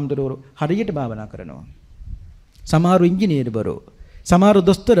සුදු හාමුදුරුවෝ හරියට භාවනා කරනවා. සමහරු ඉංජිනේරුවරු, සමහරු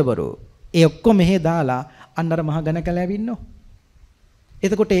දොස්තරවරු ඒ ඔක්කොම මෙහෙ දාලා අන්නර මහ ඝන කැලෑවේ ඉන්නෝ.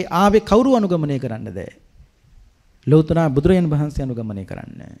 එතකොට ඒ ආවේ කවුරු අනුගමනය කරන්නද? ලෞතර බුදුරජාණන් වහන්සේ අනුගමනය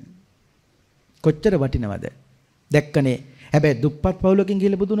කරන්න. කොච්චර වටිනවද? දැක්කනේ. හැබැයි දුප්පත් පවුලකින්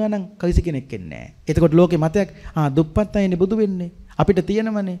ගිහලා බුදු වුණා නම් කිසි කෙනෙක් එන්නේ නැහැ. එතකොට ලෝකේ මතයක් දුප්පත් අයනේ බුදු වෙන්නේ. අපිට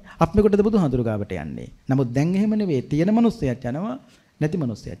තියෙනවනේ. අපි කොටද බුදුහාඳුරු ගාවට යන්නේ. නමුත් දැන් එහෙම නෙවෙයි. තියෙන මිනිස්සයත් යනවා, නැති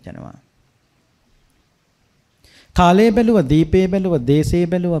මිනිස්සයත් යනවා. කාලය බැලුවා, දීපේ බැලුවා, දේශේ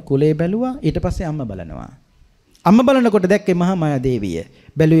බැලුවා, කුලේ බැලුවා. ඊට පස්සේ අම්මා බලනවා. අම්මා බලනකොට දැක්කේ මහා මායා දේවිය.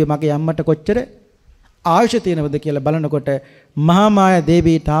 බැලුවේ මගේ අම්මට කොච්චර ආයුෂ තියෙනවද කියලා බලනකොට මහා මායා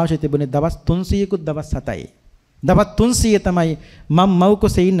දේවියට ආයුෂ තිබුණේ දවස් 300කුත් දවස් 7යි. දවස් 300 තමයි මම මව්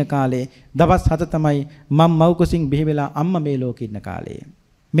කුසේ ඉන්න කාලේ. දවස් 7 තමයි මම මව් කුසින් බිහි වෙලා අම්මා මේ ලෝකේ ඉන්න කාලේ.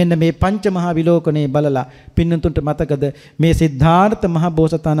 මෙන්න මේ පංච මහා විලෝකනේ බලලා පින්නතුන්ට මතකද මේ සිද්ධාර්ථ මහ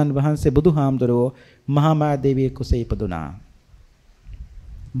බෝසතාණන් වහන්සේ බුදුහාමුදුරුවෝ මහා මායා දේවිය කුසේ ඉපදුනා.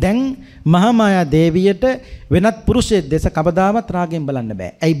 දැන් මහා මායා දේවියට වෙනත් පුරුෂයෙක් දැස කවදාවත් රාගෙන් බලන්න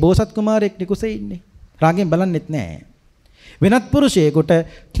බෑ. ඇයි බෝසත් කුමාරයෙක් නිකුසේ ඉන්නේ? රාගෙන් බලන්නෙත් නෑ. වෙනත් පුරුෂයෙකුට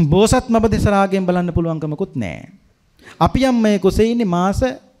බෝසත් මබ දැස රාගෙන් බලන්න පුළුවන්කමකුත් නෑ. අපි අම්මේ කුසේ ඉන්නේ මාස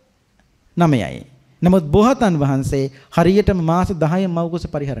 9යි. නමුත් බෝසතාණන් වහන්සේ හරියටම මාස 10න් මව් කුස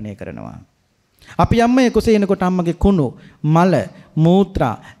පරිහරණය කරනවා. අපි අම්මේ කුසේ එනකොට අම්මගේ කුණු, මල,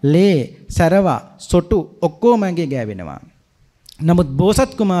 මූත්‍රා, ලේ, සරව, සොටු ඔක්කොම ඇඟේ ගෑවෙනවා. නමුත්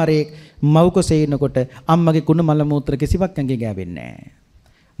බෝසත් කුමාරයෙක් මව් කුසේ ඉන්නකොට අම්මගේ කුණු මල මූත්‍ර කිසිවක් ඇඟේ ගෑවෙන්නේ නැහැ.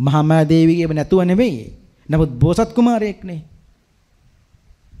 මහා මායා දේවියගේ නැතුව නෙවෙයි. නමුත් බෝසත් කුමාරයෙක්නේ.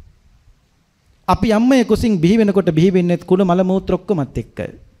 අපි අම්මයේ කුසින් බිහි වෙනකොට බිහි වෙන්නේ කුණු මල මූත්‍ර ඔක්කොමත් එක්ක.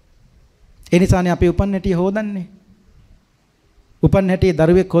 ඒ නිසානේ අපි උපන් හැටි හොදන්නේ. උපන් හැටි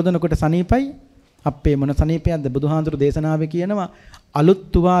දරුවෙක් හොදනකොට සනීපයි. අපේ මොන සනීපයක්ද බුදුහාඳුරු දේශනාවේ කියනවා අලුත්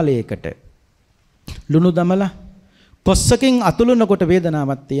තුවාලයකට ලුණු දමලා කොස්සකින් අතුලනකොට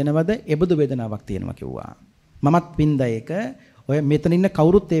වේදනාවක් තියෙනවද? එබඳු වේදනාවක් තියෙනවා කිව්වා. මමත් වින්දා ඒක. ඔය මෙතන ඉන්න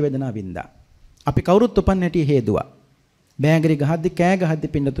කවුරුත් ඒ වේදනාව වින්දා. අපි කවුරුත් උපන් හැටි හේදුවා. බෑගරි ගහද්දි කෑ ගහද්දි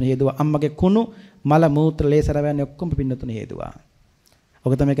පින්නතුන හේදුවා. අම්මගේ කුණු මල මූත්‍ර ලේසර වැන්නේ ඔක්කොම පින්නතුන හේදුවා.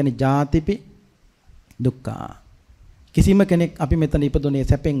 ඔක තමයි කියන්නේ ජාතිපි දුක්ඛ. කිසිම කෙනෙක් අපි මෙතන ඉපදුනේ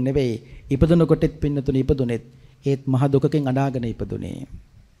සැපෙන් නෙවෙයි. ඉපදුනකොටත් පින්නතුන ඉපදුනේත් ඒත් මහ දුකකින් අඩාගෙන ඉපදුනේ.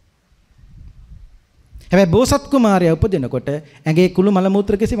 හැබැයි බෝසත් කුමාරයා උපදිනකොට ඇඟේ කුළු මල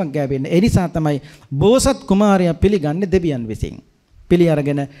මූත්‍ර කිසිවක් ගෑවෙන්නේ. ඒ නිසා තමයි බෝසත් කුමාරයා පිළිගන්නේ දෙවියන් විසින්. පිළි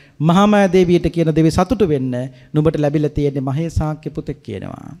අරගෙන මහා මායා දේවියට කියන දෙවි සතුටු වෙන්න නුඹට ලැබිලා තියෙන්නේ මහේසාක්‍ය පුතෙක්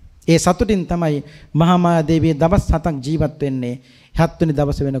කියනවා. ඒ සතුටින් තමයි මහා මායා දේවිය දවස් 7ක් ජීවත් වෙන්නේ. 7 වෙනි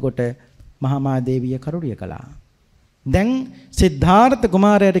දවස වෙනකොට මහා මායා දේවිය කරුණිය කළා. දැන් සිද්ධාර්ථ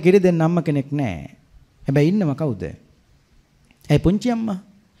කුමාරයාට කිරි දෙන්න අම්ම කෙනෙක් නැහැ. හැබැයි ඉන්නව කවුද? ඒ පුංචි අම්මා.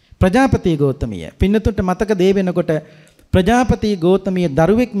 ප්‍රජාපති ගෞතමිය. පින්නතුන්ට මතක දේ වෙනකොට ප්‍රජාපති ගෞතමිය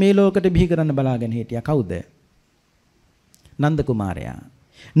දරුවෙක් මේ ලෝකෙට බිහි කරන්න බලාගෙන හිටියා. කවුද? නන්ද කුමාරයා.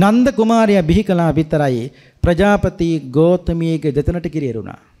 නන්ද කුමාරයා බිහි කළා විතරයි ප්‍රජාපති ගෞතමියගේ දෙතනට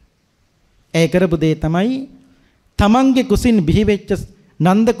කිරිරුණා. ඒ කරපු දේ තමයි තමන්ගේ කුසින් බිහි වෙච්ච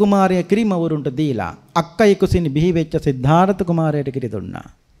නන්ද කුමාරයා කිරිමවරුන්ට දීලා අක්කයි කුසින් බිහි වෙච්ච සිද්ධාර්ථ කුමාරයාට කිරි දුන්නා.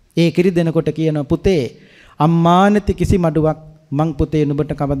 ඒ කිරි දෙනකොට කියන පුතේ අම්මා නැති කිසි මඩුවක් මං පුතේ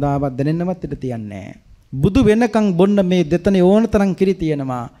නුඹට කවදාවත් දැනෙන්නවත් ඉඩ තියන්නේ නැහැ. බුදු වෙනකන් බොන්න මේ දෙතනේ ඕන තරම් කිරි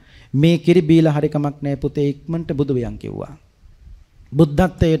තියෙනවා. මේ කිරි බීලා හරි කමක් නැහැ පුතේ ඉක්මනට බුදු වෙයන් කිව්වා.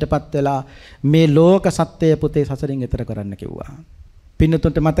 බුද්ධත්වයටපත් වෙලා මේ ලෝක සත්‍යය පුතේ සසරින් එතර කරන්න කිව්වා.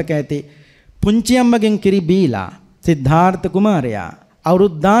 පින්නතුන්ට මතක ඇති පුංචි අම්මගෙන් කිරි බීලා සිද්ධාර්ථ කුමාරයා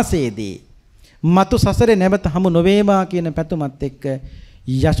අවුරුදු 16 දී මතු සසරේ නැවත හමු නොවේවා කියන පැතුමත් එක්ක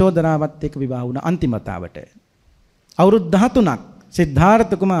යශෝදරාවත් එක්ක විවාහ වුණා අන්තිමතාවට. අවුරුදු 13ක්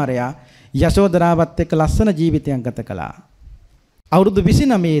සිද්ධාර්ථ කුමාරයා යශෝදරාවත් එක්ක ලස්සන ජීවිතයක් ගත කළා. අවුරුදු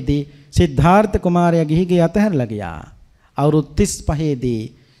 29 දී සිද්ධාර්ථ කුමාරයා ගිහිගේ අතහැරලා ගියා. අවුරුදු 35 දී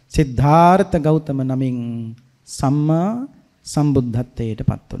සිද්ධාර්ථ ගෞතම නමින් සම්මා සම්බුද්ධත්වයට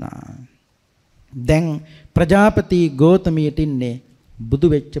පත් වුණා. දැන් ප්‍රජාපති ගෞතමියට ඉන්නේ බුදු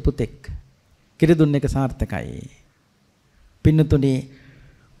වෙච්ච පුතෙක්. කිරිදුන්න එක සාර්ථකයි. පින්නතුනේ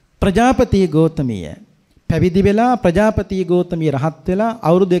ප්‍රජාපති ගෞතමිය පැවිදි වෙලා ප්‍රජාපති ගෞතමිය රහත් වෙලා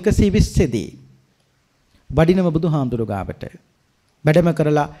අවුරුදු 120 දී වඩිනම බුදුහාමුදුරු ගාවට වැඩම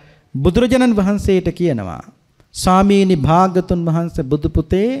කරලා බුදුරජාණන් වහන්සේට කියනවා ස්වාමීනි භාග්‍යතුන් වහන්සේ බුදු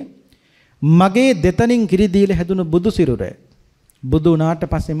පුතේ මගේ දෙතනින් කිරි දීලා හැදුණු බුදු සිරුර බුදු වුණාට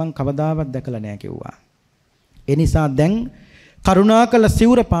පස්සේ මං කවදාවත් දැකලා නැහැ කිව්වා. ඒ නිසා දැන් කරුණාකර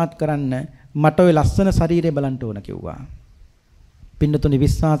සිවුර පාත් කරන්න මට ওই ලස්සන ශරීරය බලන්න ඕන කිව්වා. පින්නතුනි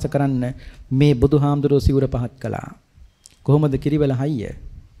විශ්වාස කරන්න මේ බුදුහාමුදුරුවෝ සිවුර පහත් කළා. කොහොමද කිරිවල හයිය?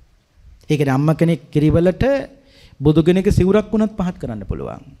 ඒ කියන්නේ අම්මා කෙනෙක් කිරිවලට බුදු කෙනෙක් සිවුරක් වුණත් පහත් කරන්න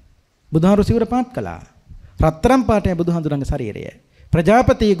පුළුවන්. බුදුහාමුදුරුවෝ සිවුර පහත් කළා. රත්තරන් පාටයි බුදුහාමුදුරන්ගේ ශරීරය.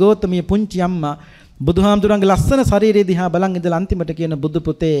 ප්‍රජාපති ගෞතමිය පුංචි අම්මා බුදුහාමුදුරන්ගේ ලස්සන ශරීරය දිහා බලන් ඉඳලා අන්තිමට කියන බුදු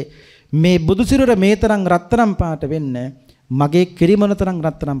පුතේ මේ බුදු සිරුර මේ තරම් රත්තරන් පාට වෙන්න මගේ කිරි මොන තරම්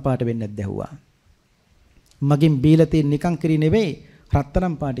රත්තරන් පාට වෙන්නේ නැද්ද ඇහුවා. මගින් බීලා තියෙන නිකන් කිරි නෙවෙයි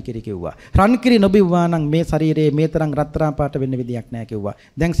රත්තරන් පාට කිරි කිව්වා. රන් කිරි නොබිව්වා නම් මේ ශරීරයේ මේ තරම් රත්තරන් පාට වෙන්න විදියක් නැහැ කිව්වා.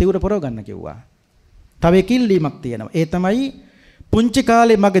 දැන් සිවුර පොරව ගන්න කිව්වා. තව කිල්ලීමක් තියෙනවා. ඒ තමයි පුංචි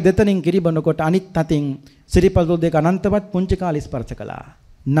කාලේ මගේ දෙතනින් කිරි බොනකොට අනිත් අතින් සිරිපල් දෙක අනන්තවත් පුංචි කාලේ ස්පර්ශ කළා.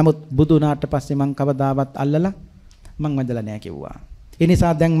 නමුත් බුදු වුණාට පස්සේ මං කවදාවත් අල්ලලා මං වදලා නැහැ කිව්වා. ඒ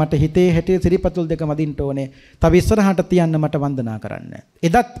නිසා දැන් මට හිතේ හැටි සිරිපතුල් දෙක මදින්න ඕනේ. තව ඉස්සරහට තියන්න මට වන්දනා කරන්න.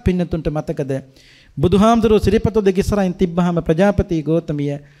 එදත් පින්නතුන්ට මතකද බුදුහාමුදුරුවෝ සිරිපතුල් දෙක ඉස්සරහින් තිබ්බහම ප්‍රජාපති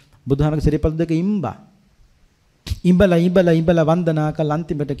ගෞතමිය බුදුහාමුදුරුවෝ සිරිපතුල් දෙක ඉඹලා වන්දනා කළ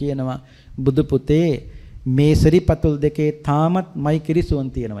අන්තිමට කියනවා බුදු පුතේ මේ සිරිපතුල් දෙකේ තාමත් මයි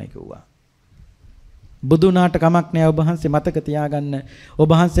කිරිසුවන් තියෙනවයි කිව්වා. බුදු නාට කමක් නෑ ඔබ වහන්සේ මතක තියාගන්න. ඔබ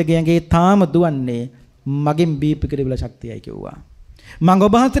වහන්සේගේ ඇඟේ තාම දුවන්නේ මගෙන් බීප කිරිවල ශක්තියයි කිව්වා. මම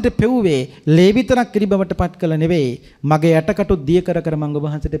ඔබ වහන්සේට පෙව්වේ ලේ විතරක් කිරිබවට පත් කළ නෙවෙයි මගේ ඇටකටු දිය කර කර මම ඔබ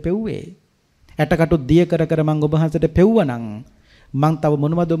වහන්සේට පෙව්වේ. ඇටකටු දිය කර කර මම ඔබ වහන්සේට පෙව්වනම් මං තව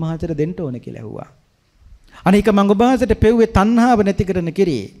මොනවද ඔබ වහන්සේට දෙන්න ඕනේ කියලා ඇහුවා. අනික මම ඔබ වහන්සේට පෙව්වේ තණ්හාව නැති කරන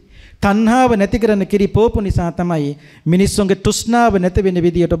කිරි. තණ්හාව නැති කරන කිරි පෝපු නිසා තමයි මිනිස්සුන්ගේ තෘෂ්ණාව නැති වෙන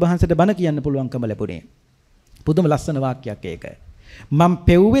විදියට ඔබ වහන්සේට බණ කියන්න පුළුවන්කම ලැබුණේ. පුදුම ලස්සන වාක්‍යයක් ඒක. මම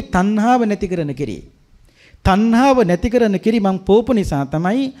පෙව්වේ තණ්හාව නැති කරන කිරි. තණ්හාව නැති කරන කිරි මම පෝපු නිසා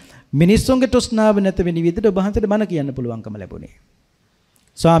තමයි මිනිස්සුන්ගේ තෘෂ්ණාව නැති වෙන විදියට ඔබ වහන්සේට බණ කියන්න පුළුවන්කම ලැබුණේ.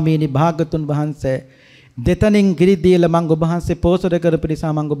 ස්වාමීනි භාගතුන් වහන්සේ දෙතනින් කිරි දීලා මම ඔබ වහන්සේ පෝෂණය කරපු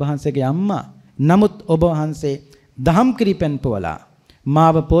නිසා මම ඔබ වහන්සේගේ අම්මා. නමුත් ඔබ වහන්සේ දහම් කිරි පෙන්පවලා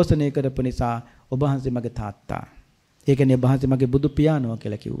මාව පෝෂණය කරපු නිසා ඔබ වහන්සේ මගේ තාත්තා. ඒ කියන්නේ ඔබ වහන්සේ මගේ බුදු පියාණෝ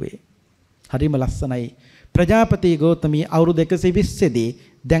කියලා කිව්වේ. හරිම ලස්සනයි. ප්‍රජාපති ගෞතමී අවුරුදු 120 දී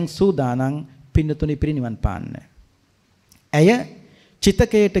දැන් සූදානම් පින්නතුනි පිරිනිවන් පාන්න. ඇය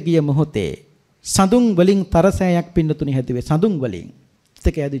චිතකයට ගිය මොහොතේ සඳුන් වලින් තරසෑයක් පින්නතුනි හැදුවේ. සඳුන් වලින්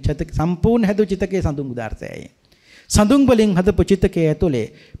චිතකය හැදු චිතක සම්පූර්ණ හැදු චිතකයේ සඳුන් උදාර්සයයි. සඳුන් වලින් හදපු චිතකයේ ඇතුලේ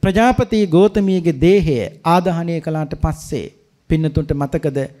ප්‍රජාපති ගෞතමීගේ දේහය ආදාහනය කළාට පස්සේ පින්නතුන්ට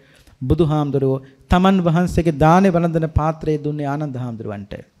මතකද බුදුහාමුදුරුවෝ තමන් වහන්සේගේ දානේ වළඳන පාත්‍රය දුන්නේ ආනන්ද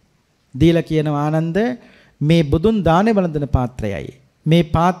හාමුදුරුවන්ට. දීලා කියනවා ආනන්ද මේ බුදුන් දානේ වළඳන පාත්‍රයයි. මේ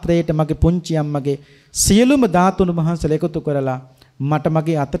පාත්‍රයට මගේ පුංචි අම්මගේ සියලුම ධාතුන් වහන්සේලා එකතු කරලා මට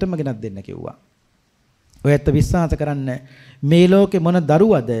මගේ අතටම ගෙනත් දෙන්න කිව්වා. ඔයත් විශ්වාස කරන්න මේ ලෝකේ මොන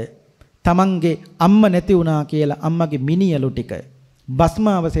දරුවද තමන්ගේ අම්ම නැති වුණා කියලා අම්මගේ මිනියලු ටික භස්ම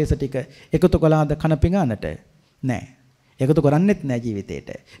අවශේෂ ටික එකතු කළාද කන පිඟානට? නෑ. එකතු කරන්නෙත් නෑ ජීවිතේට.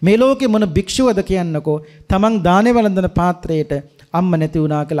 මේ ලෝකේ මොන භික්ෂුවද කියන්නකෝ තමන් දානේ වළඳන පාත්‍රයට අම්ම නැති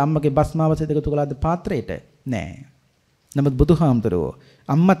වුණා කියලා අම්මගේ භස්ම අවශේෂ එකතු කළාද පාත්‍රයට? නෑ. නමුත් බුදුහාමුදුරුවෝ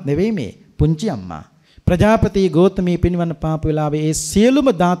අම්මත් නෙවෙයි මේ පුංචි අම්මා. ප්‍රජාපති ගෞතමී පින්වන්න පාපු වෙලාවේ ඒ සියලුම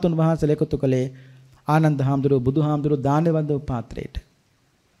ධාතුන් වහන්සේලා එකතු කළේ ආනන්ද හාමුදුරුවෝ බුදුහාමුදුරුවෝ දානේ වළඳපු පාත්‍රයට.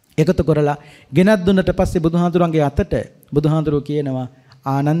 එකතු කරලා ගෙනත් දුන්නට පස්සේ බුදුහාමුදුරන්ගේ අතට බුදුහාමුදුරුවෝ කියනවා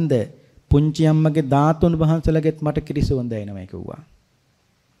ආනන්ද පුංචි අම්මගේ ධාතුන් වහන්සේලාගෙත් මට කිරිසුවඳ එනවා කිව්වා.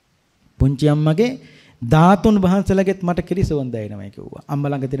 පුංචි අම්මගේ ධාතුන් වහන්සේලාගෙත් මට කිරිසුවඳ එනවා කිව්වා.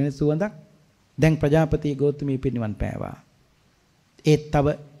 අම්මා ළඟ තියෙන සුවඳක් දැන් ප්‍රජාපති ගෞතමී පිරිනිවන් පෑවා. ඒත් තව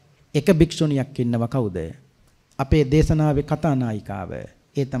එක භික්ෂුණියක් ඉන්නවා. කවුද? අපේ දේශනාවේ කතානායිකාව.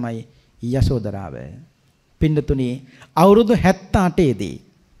 ඒ තමයි යශෝදරාව. පින්නතුණි අවුරුදු 78 දී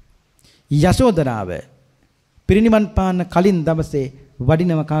යශෝදරාව පිරිනිවන් පාන්න කලින් දවසේ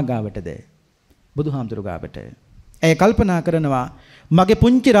වඩිනව කාගාවටද? බුදුහාමුදුරු ගාවට. ඇය කල්පනා කරනවා මගේ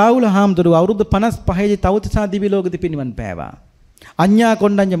පුංචි රාහුල හාමුදුරුව අවුරුදු 55 දී තවතිසා දිවි ලෝකෙදී පිරිනිවන් පෑවා. අඤ්ඤා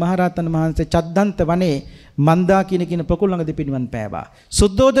කොණ්ඩඤ්ඤ මහරහතන් වහන්සේ චද්දන්ත වනේ මන්දා කියන පොකුල් ළඟදී පිරිනිවන් පෑවා.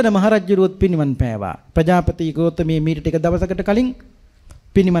 සුද්ධෝදන මහරජුරුවත් පිරිනිවන් පෑවා. ප්‍රජාපති ගෞතමී මීට ටික දවසකට කලින්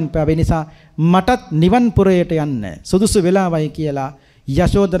පිරිනිවන් පෑවේ නිසා මටත් නිවන් පුරයට යන්න සුදුසු වෙලාවයි කියලා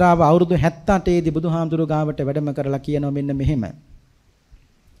යශෝදරාව අවුරුදු 78 දී බුදුහාමුදුරු ගාවට වැඩම කරලා කියනවා මෙන්න මෙහෙම.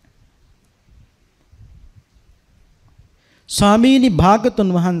 ස්වාමීනි භාගතුන්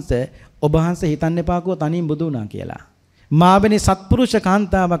වහන්සේ ඔබ වහන්සේ හිතන්න එපාකෝ තනියෙන් බුදු වුණා කියලා. මාවෙනි සත්පුරුෂ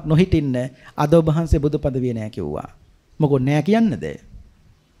කාන්තාවක් නොහිටින්න අද ඔබ වහන්සේ බුදු පදවිය නෑ කිව්වා. මොකෝ නෑ කියන්නද?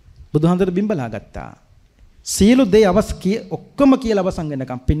 බුදුහාමුදුරු බිම්බලා ගත්තා. සියලු දේ ඔක්කොම කියලා අවසන්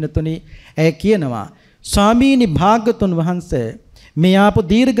වෙනකම් පින්නතුනි ඇය කියනවා ස්වාමීනි භාගතුන් වහන්සේ මේ ආපු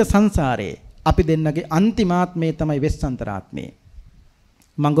දීර්ඝ සංසාරේ අපි දෙන්නගේ අන්තිමාත්මේ තමයි වෙස්සන්තරාත්මේ.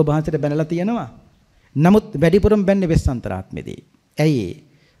 මං ඔබ වහන්සේට බැනලා තියෙනවා. නමුත් වැඩිපුරම බැන්නේ වෙස්සන්තරාත්මේදී. ඇයි?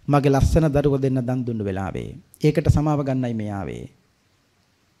 මගේ ලස්සන දරුව දෙන්න දන් දුන්න වෙලාවේ. ඒකට සමාව ගන්නයි මේ ආවේ.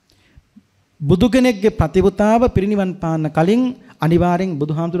 බුදු කෙනෙක්ගේ ප්‍රතිපදාව පිරිනිවන් පාන්න කලින් අනිවාර්යෙන්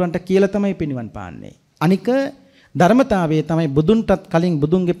බුදුහාමුදුරන්ට කියලා තමයි පිරිනිවන් පාන්නේ. අනික ධර්මතාවයේ තමයි බුදුන්ටත් කලින්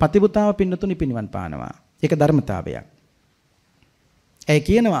බුදුන්ගේ ප්‍රතිපදාව පින්නතුනි පිරිනිවන් පානවා. ඒක ධර්මතාවයක්. ඒ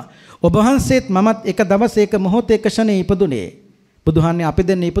කියනවා ඔබ වහන්සේත් මමත් එක දවසේ එක මොහොතේ එක ෂණේ ඉපදුනේ. බුදුහාන්නේ අපි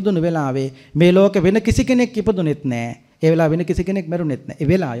දෙන්න ඉපදුණු වෙලාවේ මේ ලෝකෙ වෙන කිසි කෙනෙක් ඉපදුනෙත් නැහැ. ඒ වෙලාව වෙන කිසි කෙනෙක් මැරුණෙත් නැහැ. ඒ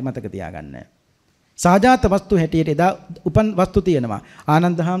වෙලාවේ මතක තියාගන්න. සාජාත වස්තු හැටියට එදා උපන් වස්තු තියෙනවා.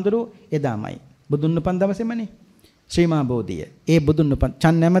 ආනන්ද හාමුදුරුවෝ එදාමයි. බුදුන් උපන් දවසේමනේ. ශ්‍රීමා බෝධිය. ඒ බුදුන් උපන්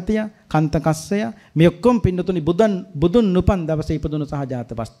චන්නැමතිය, කන්තකස්සය මේ ඔක්කොම පින්නතුනි බුදුන් උපන් දවසේ ඉපදුණු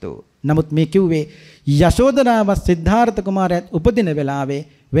සහජාත වස්තු. නමුත් මේ කිව්වේ යශෝදරාව සිද්ධාර්ථ කුමාරයාත් උපදින වෙලාවේ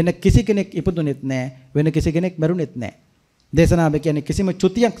වෙන කිසි කෙනෙක් ඉපදුනෙත් නැහැ. වෙන කිසි කෙනෙක් මැරුණෙත් නැහැ. දේශනාව කියන්නේ කිසිම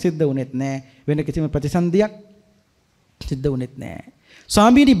චුතියක් සිද්ධ වුණෙත් නැහැ. වෙන කිසිම ප්‍රතිසන්දියක් සිද්ධ වුණෙත් නැහැ.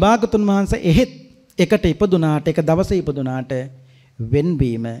 ස්වාමීනි භාගතුන් වහන්සේ එහෙත් එකට ඉපදුනාට එක දවසේ ඉපදුනාට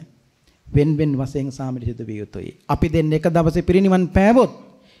වෙන්වීම වෙන් වශයෙන් සාමිල සිදු විය යුතුයි. අපි දෙන්න එක දවසේ පිරිනිවන් පෑවොත්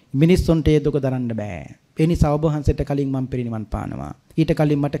මිනිස්සුන්ට ඒ දුක දරන්න බෑ. ඒ නිසා ඔබ වහන්සේට කලින් මම පිරිනිවන් පානවා. ඊට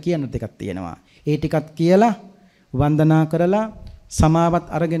කලින් මට කියන්න දෙකක් තියෙනවා. ඒ ටිකත් කියලා වන්දනා කරලා සමාවත්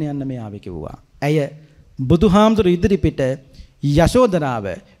අරගෙන යන්න මේ ආවේ කිව්වා. ඇය බුදුහාමුදුරු ඉදිරිපිට යශෝදරාව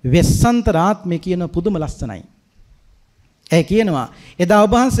වෙස්සන්තරාත්මේ කියන පුදුම ලස්සනයි. ඒ කියනවා එදා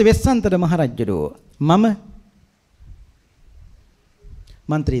ඔබ වහන්සේ වෙස්සන්තර මහරජුරෝ මම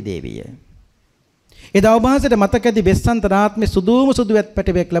මන්ත්‍රී දේවිය. එදා ඔබ වහන්සේට මතක ඇති වෙස්සන්තර ආත්මේ සුදුම සුදු වැත්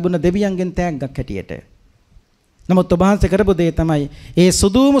පැටවෙක් ලැබුණ දෙවියන්ගෙන් තෑග්ගක් හැටියට. නමුත් ඔබ වහන්සේ කරපු දේ තමයි ඒ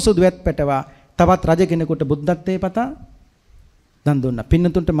සුදුම සුදු වැත් පැටවා තවත් රජ කෙනෙකුට බුද්ධත්වයේ පතා දන් දුන්නා.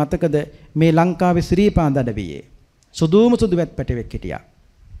 පින්නතුන්ට මතකද මේ ලංකාවේ ශ්‍රීපාද අඩවියේ සුදුම සුදු වැත් පැටවෙක් හිටියා.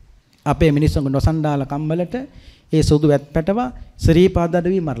 අපේ මිනිස්සුන්ගේ නොසන්ඩාල කම්මලට ඒ සුදු වැත් පැටවා ශ්‍රීපාද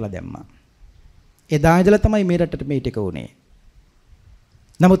අඩවිය මරලා දැම්මා. එදා ඉඳලා තමයි මේ රටට මේ ටික උනේ.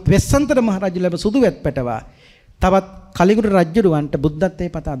 නමුත් වෙස්සන්තර මහරජු ලැබ සුදු වැත් පැටවා තවත් කලිගුරු රජුරවන්ට බුද්ධත්වයේ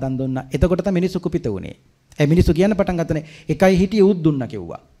පතා දන් දුන්නා. එතකොට තමයි මිනිස්සු කුපිත උනේ. ඒ මිනිස්සු කියන පටන් ගන්නනේ එකයි හිටියේ උත් දුන්නා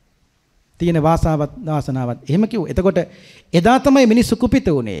කිව්වා. තියෙන වාසනාවත් එහෙම කිව්වා. එතකොට එදා තමයි මිනිස්සු කුපිත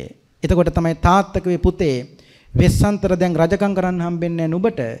උනේ. එතකොට තමයි තාත්තකගේ පුතේ වෙස්සන්තර දැන් රජකම් කරන්න හම්බෙන්නේ නැහැ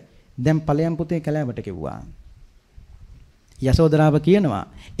නුඹට. දැන් ඵලයන් පුතේ කැලෑවට කිව්වා. යසෝදරාව කියනවා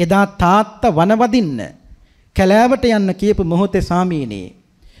එදා තාත්තා වනවදින්න කැලෑවට යන්න කියපු මොහොතේ සාමීනී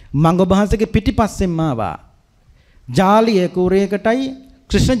මං ඔබ වහන්සේගේ පිටිපස්සෙන් ආවා. ජාලිය කුරේකටයි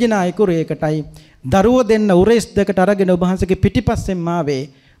ක්‍රිෂ්ණජිනාය කුරේකටයි දරුවෝ දෙන්න උරේස් දෙකට අරගෙන ඔබ වහන්සේගේ පිටිපස්සෙන් ආවේ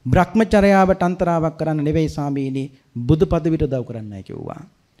බ්‍රහ්මචර්යාවට අන්තරාවක් කරන්න නෙවෙයි සාමීනී බුදු පදවිට උදව් කරන්නයි කිව්වා.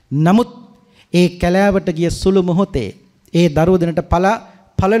 නමුත් ඒ කැලෑවට ගිය සුළු මොහොතේ ඒ දරුවෝ දෙන්නට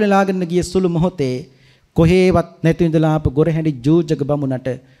පළලලාගෙන ගිය සුළු මොහොතේ කොහේවත් නැති ඉඳලා ආපු ගොරහැඬි ජූජක බමුණට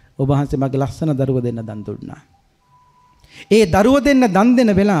ඔබ වහන්සේ මගේ ලස්සන දරුවෝ දෙන්න දන් දුන්නා. ඒ දරුවෝ දෙන්න දන්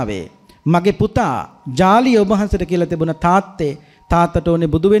දෙන වෙලාවේ මගේ පුතා ජාලිය ඔබ වහන්සේට කියලා තිබුණ තාත්තට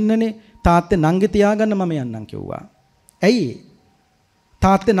ඕනේ බුදු වෙන්නනේ තාත්තේ නංගි තියාගන්න මම යන්නම් කිව්වා. ඇයි?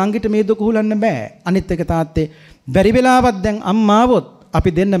 තාත්තේ නංගිට මේ දුක හුලන්න බෑ. අනිත් එක තාත්තේ බැරි වෙලාවක් දැන් අම්මා ආවොත් අපි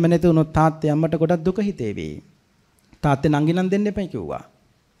දෙන්නම නැති වුණොත් තාත්තේ අම්මට ගොඩක් දුක හිතේවි. තාත්තේ නංගි නම් දෙන්න එපයි කිව්වා.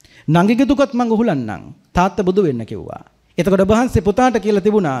 නංගිගේ දුකත් මං උහුලන්නම්. තාත්තා බුදු වෙන්න කිව්වා. එතකොට ඔබ වහන්සේ පුතාට කියලා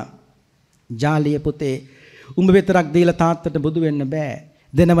තිබුණා ජාලිය පුතේ උඹ විතරක් දීලා තාත්තට බුදු වෙන්න බෑ.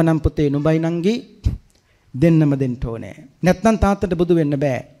 දෙනව නම් පුතේ නුඹයි නංගි දෙන්නම දෙන්න ඕනේ. නැත්නම් තාත්තට බුදු වෙන්න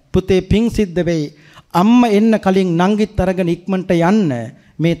බෑ. පුතේ පිං සිද්ධ වෙයි. අම්මා එන්න කලින් නංගිත් අරගෙන ඉක්මනට යන්න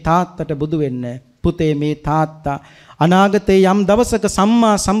මේ තාත්තට බුදු වෙන්න. පුතේ මේ තාත්තා අනාගතේ යම් දවසක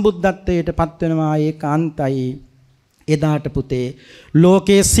සම්මා සම්බුද්ධත්වයට පත් වෙනවා ඒකාන්තයි. එදාට පුතේ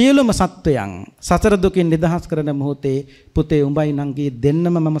ලෝකයේ සියලුම සත්වයන් සසර දුකින් නිදහස් කරන මොහොතේ පුතේ උඹයි නංගි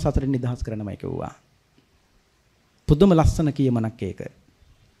දෙන්නම මම සසරින් නිදහස් කරනමයි කිව්වා. පුදුම ලස්සන කියමනක් ඒක.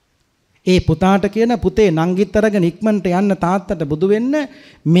 ඒ පුතාට කියන පුතේ නංගිත් අරගෙන ඉක්මනට යන්න තාත්තට බුදු වෙන්න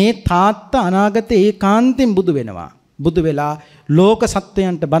මේ තාත්තා අනාගතේ ඒකාන්තයෙන් බුදු වෙනවා. බුදු වෙලා ලෝක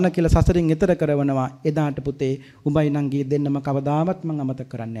සත්වයන්ට බණ කියලා සසරින් එතර කරවනවා. එදාට පුතේ උඹයි නංගි දෙන්නම කවදාවත් මම අමතක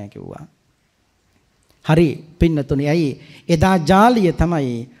කරන්නේ නැහැ කිව්වා. හරි පින්නතුනි ඇයි එදා ජාලිය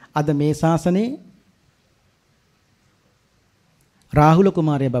තමයි අද මේ ශාසනේ රාහුල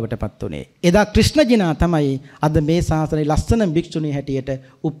කුමාරයා බවට පත් උනේ. එදා ක්‍රිෂ්ණජිනා තමයි අද මේ ශාසනේ ලස්සන භික්ෂුණී හැටියට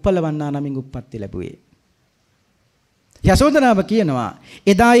උප්පලවන්නා නමින් උප්පත්ති ලැබුවේ. යසෝදරාව කියනවා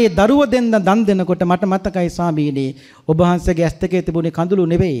එදා ඒ දරුව දෙන්න දන් දෙනකොට මට මතකයි ස්වාමීනි ඔබ වහන්සේගේ ඇස් දෙකේ තිබුණේ කඳුළු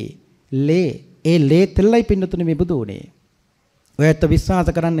නෙවෙයි ලේ. ඒ ලේ තෙල්ලයි පින්නතුනි මේ බුදු උනේ. ඔයත් විශ්වාස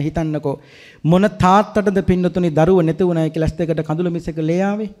කරන්න හිතන්නකෝ මොන තාත්තටද පින්නතුනි දරුව නැති වුණායි කියලා ඇස් දෙකට කඳුළු මිසක ලේ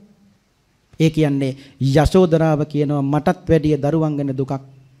ආවේ. ඒ කියන්නේ යශෝදරාව කියනවා මටත් වැඩිය දරුවන් ගැන දුකක්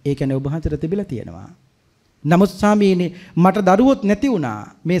ඒ කියන්නේ ඔබ වහන්සේට තිබිලා තියෙනවා. නමුත් ස්වාමීනි මට දරුවොත් නැති වුණා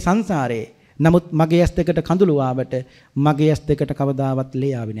මේ සංසාරේ. නමුත් මගේ ඇස් දෙකට කඳුළු ආවට මගේ ඇස් දෙකට කවදාවත්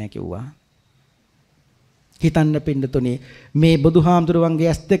ලේ ආවේ නැහැ කිව්වා. හිතන්න පින්නතුනි මේ බුදුහාමුදුරුවන්ගේ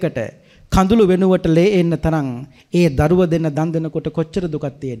ඇස් දෙකට කඳුළු වෙනුවට ලේ එන්න තරම් ඒ දරුව දෙන්න දන් දෙනකොට කොච්චර දුකක්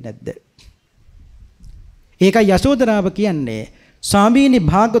තියෙන්නේ නැද්ද? ඒකයි යශෝදරාව කියන්නේ ස්වාමීනි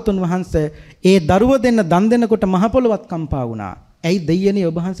භාගතුන් වහන්සේ ඒ දරුව දෙන්න දන් දෙනකොට මහ පොළොවත් කම්පා වුණා. ඇයි දෙයියනේ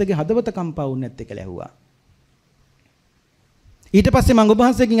ඔබ වහන්සේගේ හදවත කම්පා වුනේ නැත්තේ කියලා ඇහුවා. ඊට පස්සේ මම ඔබ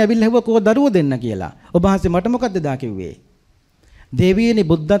වහන්සේගෙන් ඇවිල්ලා ඇහුවා කෝ දරුව දෙන්න කියලා. ඔබ වහන්සේ මට මොකද්ද දා කිව්වේ? දේවියනි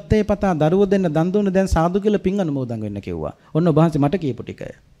බුද්ධත්වයේ පතා දරුව දෙන්න දන් දුන්න දැන් සාදු කියලා පින් අනුමෝදන් වෙන්න කිව්වා. ඔන්න ඔබ වහන්සේ මට කියපු ටික.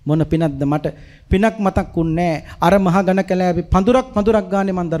 මොන පිනක්ද මට පිනක් මතක්ුන්නේ නැහැ. අර මහ ඝන කැලෑවේ පඳුරක්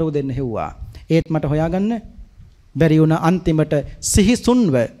ගානේ මං දරුව දෙන්න හෙව්වා. ඒත් මට හොයාගන්න බැරි වුණා. අන්තිමට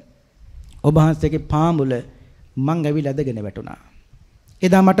සිහිසුන්ව ඔබ වහන්සේගේ පාමුල මං ඇවිල්ලා ඇදගෙන වැටුණා.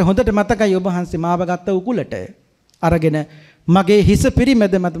 එදා මට හොඳට මතකයි ඔබ වහන්සේ මාව ගත්ත උකුලට අරගෙන මගේ හිස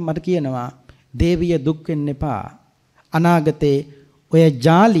පිරිමැද මට කියනවා දේවිය දුක් වෙන්න එපා. අනාගතේ ඔය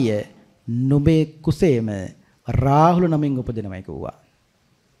ජාලිය නුඹේ කුසේම රාහුල නමින් උපදිනවයි කිව්වා.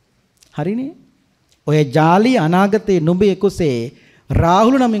 හරිනේ? ඔය ජාලිය අනාගතේ නුඹේ කුසේ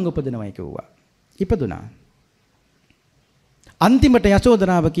රාහුල නමින් උපදිනවයි කිව්වා. ඉපදුනා. අන්තිමට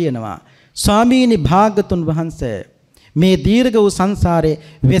යශෝදරාව කියනවා ස්වාමීනි භාගතුන් වහන්සේ මේ දීර්ඝ වූ සංසාරේ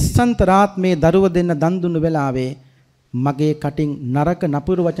වෙස්සන්තරාත්මේ දරුව දෙන්න දන් දුන්නු වෙලාවේ මගේ කටින් නරක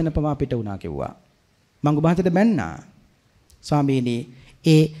නපුරු වචන පවා පිට වුණා කිව්වා. මං ඔබ වහන්සේට බැන්නා. ස්වාමීනි,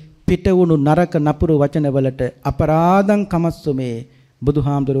 ඒ පිට වුණු නරක නපුරු වචන වලට අපරාධං කමස්සුමේ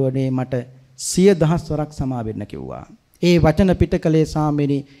බුදුහාමුදුරුවනේ මට 100,000 වරක් සමා වෙන්න කිව්වා. ඒ වචන පිටකලේ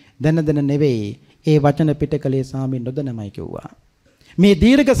ස්වාමීනි දැන නෙවෙයි. ඒ වචන පිටකලේ ස්වාමීන් නොදැනමයි කිව්වා. මේ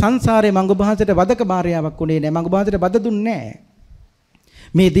දීර්ඝ සංසාරේ මං ඔබ වහන්සේට වදක භාර්යාවක් උනේ නැහැ. මං ඔබ වහන්සේට බද දුන්නේ නැහැ.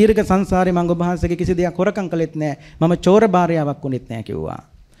 මේ දීර්ඝ සංසාරේ මං ඔබ වහන්සේගේ කිසි දෙයක් හොරකම් කළෙත් නැහැ. මම චෝර භාර්යාවක් උනේත් නැහැ කිව්වා.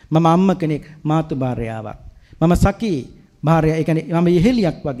 මම අම්ම කෙනෙක්, මාතු භාර්යාවක්. මම සකී භාර්යාව, ඒ කියන්නේ මම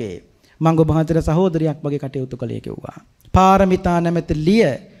ඉහෙලියක් වගේ. මං ඔබ වහන්සේට සහෝදරියක් වගේ කටයුතු කළේ කිව්වා. පාරමිතා නැමැති ලිය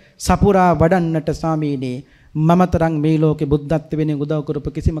සපුරා වඩන්නට ස්වාමීනි මම තරම් මේ ලෝකේ බුද්ධත්ව වෙනින් උදව් කරපු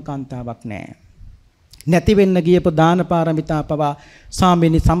කිසිම කාන්තාවක් නැහැ. නැති වෙන්න ගියපු දාන පාරමිතා පවා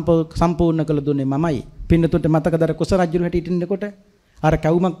ස්වාමීනි සම්පූර්ණ කළ දුන්නේ මමයි. පින්නතුන්ට මතකදර කුස රජුරු හැටියට ඉන්නකොට අර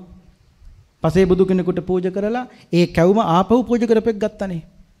කැවුමක් පසේ බුදු කෙනෙකුට පූජා කරලා ඒ කැවුම ආපහු පූජා කරපෙක් ගත්තනේ.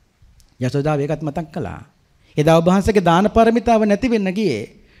 යසෝදාව ඒකත් මතක් කළා. එදා ඔබ වහන්සේගේ දාන පාරමිතාව නැති වෙන්න ගියේ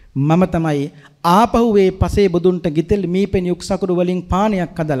මම තමයි ආපහු ඒ පසේ බුදුන්ට ගිතෙල් මීපෙනි උක්සකුරු වලින්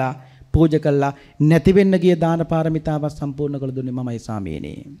පානයක් හදලා පූජා කළා. නැති වෙන්න ගිය දාන පාරමිතාව සම්පූර්ණ කළ දුන්නේ මමයි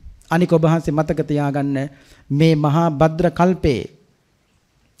ස්වාමීනි. අනික ඔබ වහන්සේ මතක තියාගන්න මේ මහා භද්‍ර කල්පේ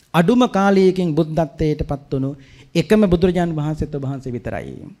අඩුම කාලයකින් බුද්ධත්වයට පත් වුණු එකම බුදුරජාන් වහන්සේත් ඔබ වහන්සේ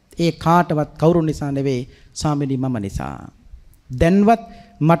විතරයි. ඒ කාටවත් කවුරු නිසා නෙවෙයි ස්වාමීනි මම නිසා. දැන්වත්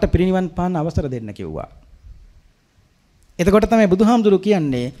මට පිරිනිවන් පාන්න අවසර දෙන්න කිව්වා. එතකොට තමයි බුදුහාමුදුරු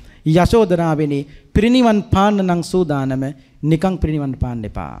කියන්නේ යශෝදරාවෙනි පිරිනිවන් පාන්න නම් සූදානම නිකං පිරිනිවන් පාන්න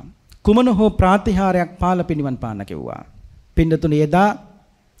එපා. කුමන හෝ ප්‍රාතිහාරයක් පාල පිරිනිවන් පාන්න කිව්වා. පින්නතුනි එදා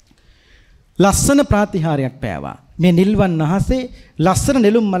ලස්සන ප්‍රාතිහාරයක් පෑවා. මේ නිල්වන් අහසේ ලස්සන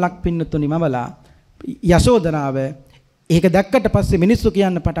නෙළුම් මලක් පින්නතුනි මවලා යශෝදරාව ඒක දැක්කට පස්සේ මිනිස්සු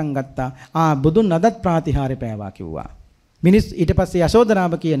කියන්න පටන් ගත්තා. බුදුන් අදත් ප්‍රාතිහාරය පෑවා කිව්වා. මිනිස් ඊට පස්සේ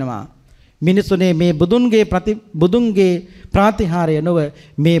යශෝදරාව කියනවා මිනිස්සුනේ මේ බුදුන්ගේ ප්‍රාතිහාරය නොව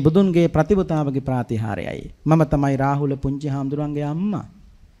මේ බුදුන්ගේ ප්‍රතිපදාවගේ ප්‍රාතිහාරයයි. මම තමයි රාහුල පුංචි හාමුදුරන්ගේ අම්මා.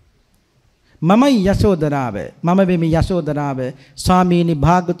 මමයි යශෝදරාව. මම වෙමි යශෝදරාව. ස්වාමීනි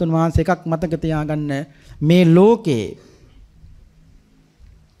භාගතුන් වහන්සේ එකක් මතක තියාගන්න මේ ලෝකේ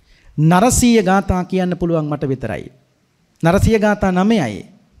නරසීය ගාථා කියන්න පුළුවන් මට විතරයි. නරසීය ගාථා 9යි.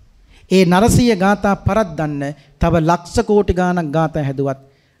 ඒ නරසීය ගාථා පරද්දන්න තව ලක්ෂ කෝටි ගාණක් ගාථා හැදුවත්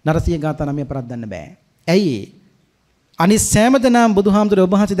නරසීය ගාථා 9 පරද්දන්න බෑ. ඇයි? අනිත් සෑම දෙනාම බුදුහාමුදුරුවෝ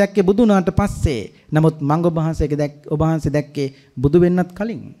ඔබ වහන්සේ දැක්කේ බුදු වුණාට පස්සේ. නමුත් මං ඔබ වහන්සේ දැක්කේ බුදු වෙන්නත්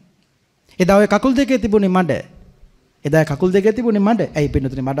කලින්. එදා ඔය කකුල් දෙකේ තිබුණේ මඩ. ඇයි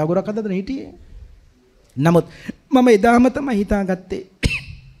පින්නතුනේ මඩ අගොරක් හදගෙන හිටියේ? නමුත් මම එදාම තමයි හිතාගත්තේ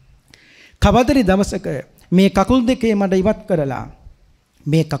කවදරි දවසක මේ කකුල් දෙකේ මඩ ඉවත් කරලා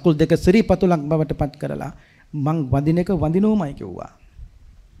මේ කකුල් දෙක සිරිපතුලක් බවට පත් කරලා මං වඳින එක වඳිනෝමයි කිව්වා.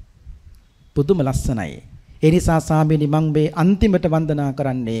 පුදුම ලස්සනයි. ඒ නිසා ස්වාමීනි මං මේ අන්තිමට වන්දනා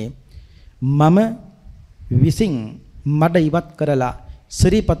කරන්නේ මම විසින් මඩ ඉවත් කරලා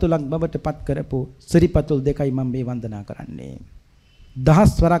සිරිපතුලක් බවට පත් කරපු සිරිපතුල් දෙකයි මම මේ වන්දනා කරන්නේ.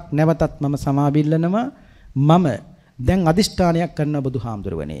 1000 වරක් නැවතත් මම සමාවිල්ලනවා. මම දැන් අදිෂ්ඨානයක් කරන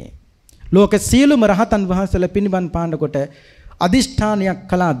බුදුහාමුදුරුවනේ. ලෝක සියලුම රහතන් වහන්සේලා පිරිනිවන් පානකොට අදිෂ්ඨානයක්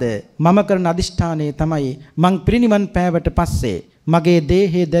කළාද? මම කරන අදිෂ්ඨානය තමයි මං පිරිනිවන් පෑවට පස්සේ මගේ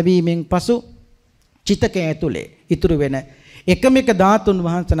දේහය දැවීමෙන් පසු චිතකය ඇතුලේ ඉතුරු වෙන එකම එක ධාතුන්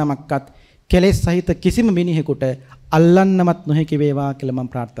වහන්සේ නමක්වත් කෙලෙස් සහිත කිසිම මිනිහෙකුට අල්ලන්නවත් නොහැකි වේවා කියලා මම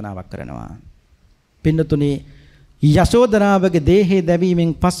ප්‍රාර්ථනාවක් කරනවා. පින්නතුනි යශෝදරාවගේ දේහය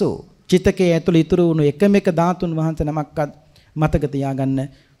දැවීමෙන් පසු චිතකයේ ඇතුළේ ඉතුරු වුණු එකම එක ධාතුන් වහන්සේ නමක්වත් මතක තියාගන්න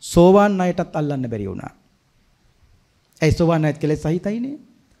සෝවාන් අයටත් අල්ලන්න බැරි වුණා. ඒ සෝවාන් අයත් කෙලෙස් සහිතයිනේ.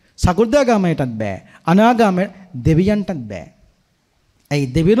 සකෘදාගාමයටත් බෑ. අනාගාම දෙවියන්ටත් බෑ. ඒ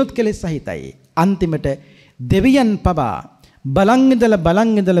දෙවියනුත් කෙලෙස් සහිතයි. අන්තිමට දෙවියන් පවා බලන්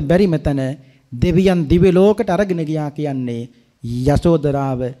ඉඳලා බැරි මෙතන දෙවියන් දිව්‍ය ලෝකයට අරගෙන ගියා කියන්නේ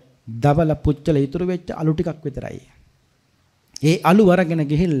යශෝදරාව දවල පුච්චල ඉතුරු වෙච්ච අලු ටිකක් විතරයි. ඒ අලු අරගෙන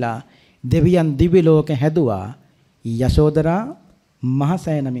ගිහිල්ලා දෙවියන් දිව්‍ය ලෝක හැදුවා යශෝදරා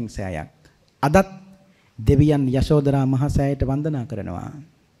මහසෑය නමින් සෑයක්. අදත් දෙවියන් යශෝදරා මහසෑයට වන්දනා කරනවා.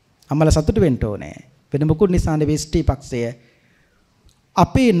 අම්මල සතුටු වෙන්න ඕනේ. වෙන මොකුත් නිසා නෙවෙයි ස්ත්‍රී පක්ෂය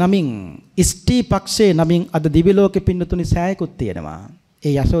අපේ නමින් ස්ත්‍රී පක්ෂයේ නමින් අද දිව්‍ය ලෝකෙ පින්නතුනි සෑයකුත් තියෙනවා.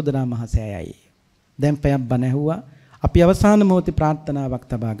 ඒ යශෝදරා මහ සෑයයි. දැන් පැයක් බණ ඇහුවා. අපි අවසාන මොහොතේ ප්‍රාර්ථනාවක්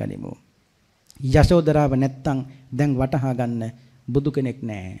තබා ගනිමු. යශෝදරාව නැත්තම් දැන් වටහා ගන්න බුදු කෙනෙක්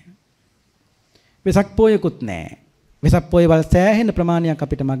නැහැ. වෙසක් පොයකුත් නැහැ. වෙසක් පොය වල සෑහෙන ප්‍රමාණයක්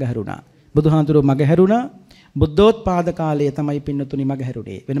අපිට මග හැරුණා. බුදුහාඳුරෝ මග හැරුණා. බුද්ධෝත්පාද කාලයේ තමයි පින්නතුනි මග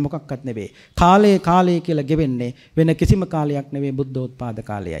හැරුණේ. වෙන මොකක්වත් නෙවෙයි. කාලය කියලා ගෙවෙන්නේ වෙන කිසිම කාලයක් නෙවෙයි බුද්ධෝත්පාද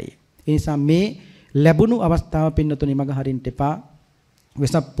කාලයයි. ඒ නිසා මේ ලැබුණු අවස්ථාව පින්නතුනි මග හරින්න එපා.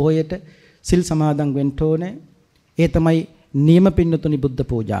 වෙසක් පොයට සිල් සමාදන් වෙන්න ඕනේ. ඒ තමයි නියම පින්නතුනි බුද්ධ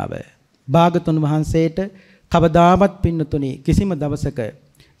පූජාව. භාගතුන් වහන්සේට කවදාවත් පින්නතුනි කිසිම දවසක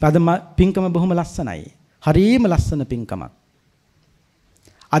අද පින්කම බොහොම ලස්සනයි. හරිම ලස්සන පින්කමක්.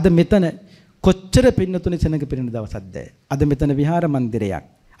 අද මෙතන කොච්චර පින්නතුනි සෙනඟ පිරින දවසක්ද? අද මෙතන විහාර මන්දිරයක්.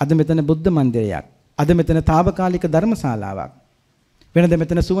 අද මෙතන බුද්ධ මන්දිරයක්. අද මෙතන తాවකාලික ධර්මශාලාවක්. වෙනද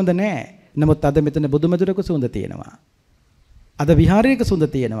මෙතන සුවඳ නැහැ. නමුත් අද මෙතන බුදුමදුරක සුවඳ තියෙනවා. අද විහාරයක සුවඳ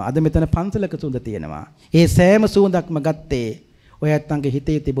තියෙනවා. අද මෙතන පන්සලක සුවඳ තියෙනවා. ඒ සෑම සුවඳක්ම ගත්තේ ඔය ඇත්තන්ගේ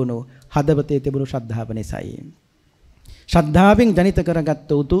හිතේ තිබුණු හදවතේ තිබුණු ශ්‍රද්ධාව නිසායි. ශ්‍රද්ධාවෙන් ජනිත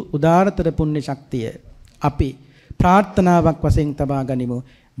කරගත් උදාරතර පුණ්‍ය ශක්තිය අපි ප්‍රාර්ථනාවක් වශයෙන් තබා ගනිමු.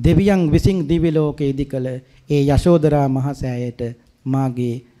 දෙවියන් විසින් දිව්‍ය ලෝකයේ ඉදිකල ඒ යශෝදරා මහසෑයට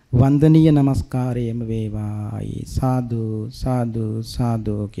මාගේ වන්දනීය නමස්කාරයම වේවායි. සාදු සාදු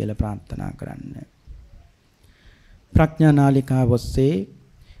සාදු කියලා ප්‍රාර්ථනා කරන්න. ප්‍රඥා නාලිකාව ඔස්සේ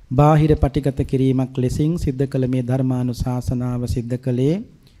බාහිර පටිගත කිරීමක් ලෙසින් සිද්ධ කළ මේ ධර්මානුශාසනාව සිද්ධ කළේ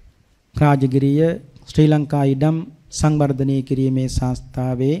රාජගිරිය ශ්‍රී ලංකා ඉඩම් සංවර්ධනය කිරීමේ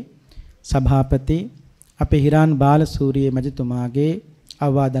සංස්ථාවේ සභාපති අපේ හිරාන් බාලසූරිය මැතිතුමාගේ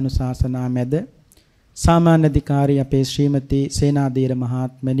අවවාද අනුශාසනා මැද සාමාන්‍ය අධිකාරී අපේ ශ්‍රීමති සේනාධීර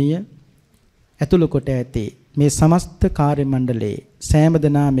මහත්මනිය ඇතුළු කොට ඇති මේ සමස්ත කාර්ය මණ්ඩලයේ සෑම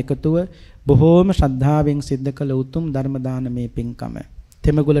දෙනාම එකතුව බොහෝම ශ්‍රද්ධාවෙන් සිද්ධ කළ උතුම් ධර්ම දානමේ පින්කම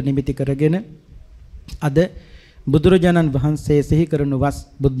තෙමගුල නිමිති කරගෙන අද බුදුරජාණන් වහන්සේ සිහි කරනු වස්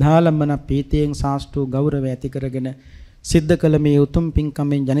බුද්ධාලම්බන පීතියෙන් ශාස්ත්‍රීය ගෞරවය ඇති කරගෙන සිද්ධ කළ මේ උතුම්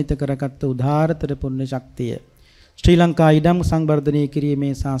පින්කමෙන් ජනිත කරගත් උදාාරතර පුණ්‍ය ශක්තිය ශ්‍රී ලංකා ඉඩම් සංවර්ධනය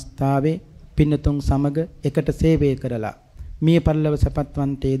කිරීමේ සංස්ථාවේ පින්නතුන් සමග එකට සේවය කරලා මිය පරලොව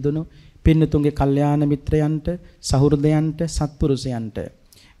සපත්වන්ට යෙදුණු පින්නතුන්ගේ කල්යාණ මිත්‍රයන්ට සහෘදයන්ට සත්පුරුෂයන්ට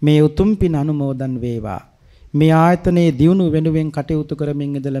මේ උතුම් පින් අනුමෝදන් වේවා. මේ ආයතනයේ දියුණුව වෙනුවෙන් කටයුතු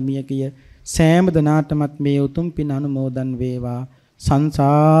කරමින් ඉඳලා මිය ගිය සෑම දිනාටමත් මේ උතුම් පින් අනුමෝදන් වේවා.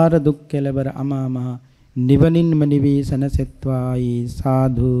 සංසාර දුක් කෙලවර අමා මහ නිවනින්ම නිවී සනසෙත්වායි.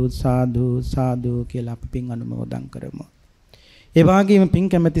 සාදු සාදු සාදු කියලා අපි පින් අනුමෝදන් කරමු. ඒ වගේම පින්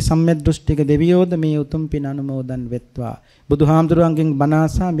කැමැති සම්‍යක් දෘෂ්ටික දෙවියෝද මේ උතුම් පින් අනුමෝදන් වෙත්වා. බුදුහාමුදුරුවන්ගෙන් බණ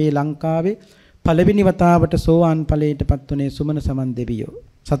ආසා මේ ලංකාවේ පළවෙනි වතාවට සෝවාන් ඵලයටපත් වුණේ සුමන සමන් දෙවියෝ.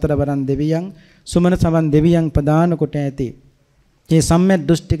 සතරවරන් දෙවියන් සුමන සමන් දෙවියන් ප්‍රදාන කොට ඇති. මේ සම්‍යක්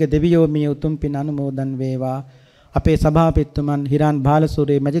දෘෂ්ටික දෙවියෝ මේ උතුම් පින් අනුමෝදන් වේවා. අපේ සභාපතිතුමන් හිරාන්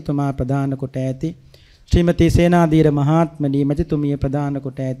බාලසූරිය මැතිතුමා ප්‍රදාන කොට ඇති. ශ්‍රීමති සේනාධීර මහත්මනී මැතිතුමිය ප්‍රදාන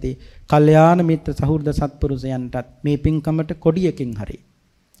කොට ඇති. කල්යාණ මිත්‍ර සහෘද සත්පුරුෂයන්ටත් මේ පින්කමට කොඩියකින් හරි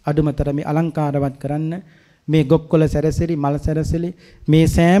අඩුමතරමේ අලංකාරවත් කරන්න මේ ගොක්කොල සැරසිලි මල් සැරසිලි මේ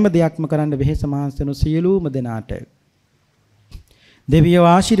සෑම දෙයක්ම කරන්න වෙහෙස මහන්සියනු සියලුම දෙනාට දෙවියෝ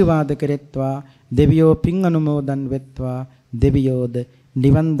ආශිර්වාද කෙරෙත්වා. දෙවියෝ පින් අනුමෝදන් වෙත්වා. දෙවියෝද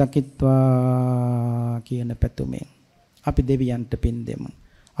නිවන් දකිත්වා කියන පැතුමෙන් අපි දෙවියන්ට පින් දෙමු.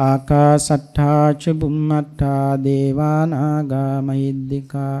 ආකාසට්ඨා ච බුම්මට්ඨා දේවා නාග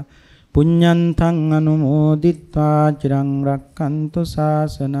මහිද්దికා පුඤ්ඤන්තං අනුමෝදිත්වා චිරං රක්ඛන්තු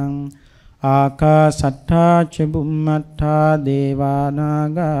ශාසනං. ආකාසට්ඨා ච බුම්මට්ඨා දේවා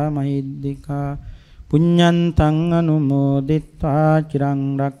නාග මහිද්దికා පුඤ්ඤන්තං අනුමෝදිත්වා චිරං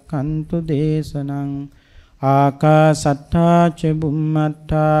රක්ඛන්තු දේශනං. ආකාසට්ඨා ච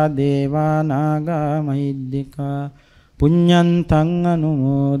බුම්මට්ඨා දේවා නාග මහිද්దికා පුඤ්ඤන්තං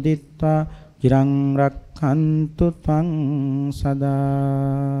අනුමෝදිත්වා චිරං රක්ඛන්තු ත්වං සදා.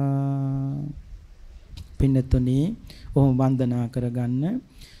 පින්නතුනි ඔහොම වන්දනා කරගන්න.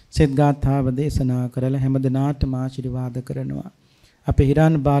 සෙත් ගාථාව දේශනා කරලා හැමදෙනාටම ආශිර්වාද කරනවා. අපේ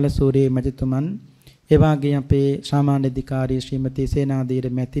හිරාන් බාලසූරිය මැතිතුමන් ඒ වගේ අපේ සාමාන්‍ය අධිකාරී ශ්‍රීමති සේනාධීර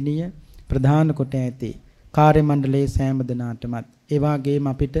මැතිණිය ප්‍රධාන කොට ඇති කාර්ය මණ්ඩලයේ සෑම දෙනාටමත් ඒ වගේම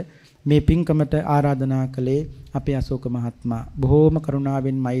අපිට මේ පින්කමට ආරාධනා කළේ අපේ අශෝක මහත්මයා බොහෝම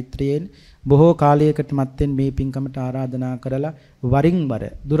කරුණාවෙන් මෛත්‍රියෙන් බොහෝ කාලයකට මත්තෙන් මේ පින්කමට ආරාධනා කරලා වරින් වර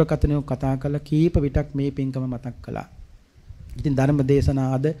දුරකථනයක කතා කරලා කීප විටක් මේ පින්කම මතක් කළා. ඉතින් ධර්ම දේශනා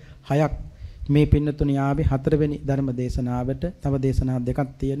අද 6ක් මේ පින්නතුණි ආවේ 4 වෙනි ධර්ම දේශනාවට තව දේශනා දෙකක්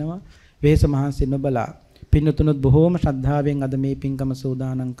තියෙනවා. වෙහෙස මහන්සි නොබලා පින්නතුණුත් බොහෝම ශ්‍රද්ධාවෙන් අද මේ පින්කම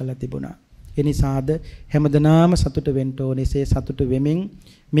සූදානම් කළා තිබුණා. ඒ නිසාද හැමදෙනාම සතුට වෙන්න ඕනේසේ සතුට වෙමින්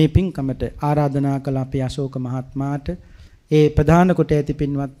මේ පින්කමට ආරාධනා කළ අපේ අශෝක මහත්මයාට ඒ ප්‍රධාන කොට ඇති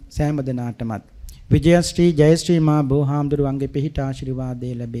පින්වත් සෑම දෙනාටමත් විජයශ්‍රී ජයශ්‍රී මා බෝහාමුදුරුවන්ගේ පිහිට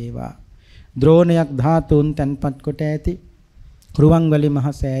ආශිර්වාදේ ලැබේවා. ද්‍රෝණයක් ධාතුන් තන්පත් කොට ඇති රුවන්වැලි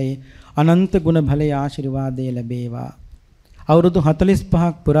මහසෑයේ අනන්ත ගුණ භලයේ ආශිර්වාදය ලැබේවා. අවුරුදු 45ක්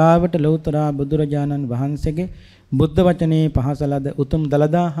පුරාවට ලෞතර බුදුරජාණන් වහන්සේගේ බුද්ධ වචනේ පහසලද උතුම්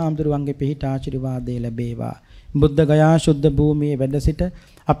දලදා හාමුදුරුවන්ගේ පිහිට ආශිර්වාදය ලැබේවා. බුද්ධ ගයා ශුද්ධ භූමියේ වැඩ සිට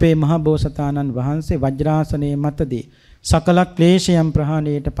අපේ මහ බෝසතාණන් වහන්සේ වජ්‍රාසනයේ මතදී සකල ක්ලේශයන්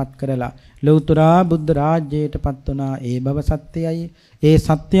ප්‍රහාණයට පත් කරලා ලෞතර බුද්ධ රාජ්‍යයට පත් වුණා. ඒ බව සත්‍යයයි. ඒ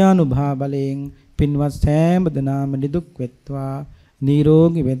සත්‍යානුභාව බලයෙන් පින්වත් සෑම දෙනාම නිදුක් වෙත්වා,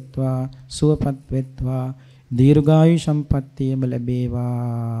 නිරෝගී වෙත්වා, සුවපත් වෙත්වා, දීර්ඝායු සම්පන්නියම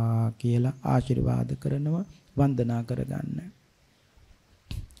ලැබේවා කියලා ආශිර්වාද කරනවා. වන්දනා කරගන්න.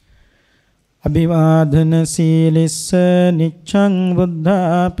 අභිවාදන සීලිස්ස නිච්ඡං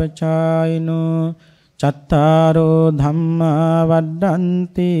බුද්ධාපචායිනෝ චත්තාරෝ ධම්මා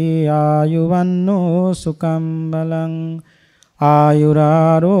වඩ්ඩන්ති ආයුවන්නෝ සුඛං බලං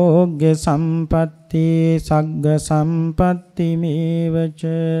ආයුරාරෝග්‍ය සම්පatti සග්ග සම්පatti මේවච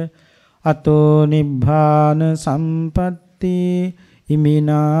අතෝ නිබ්බාන සම්පatti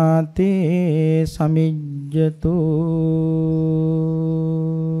ඉමිනාතේ සමිජ්ජතු.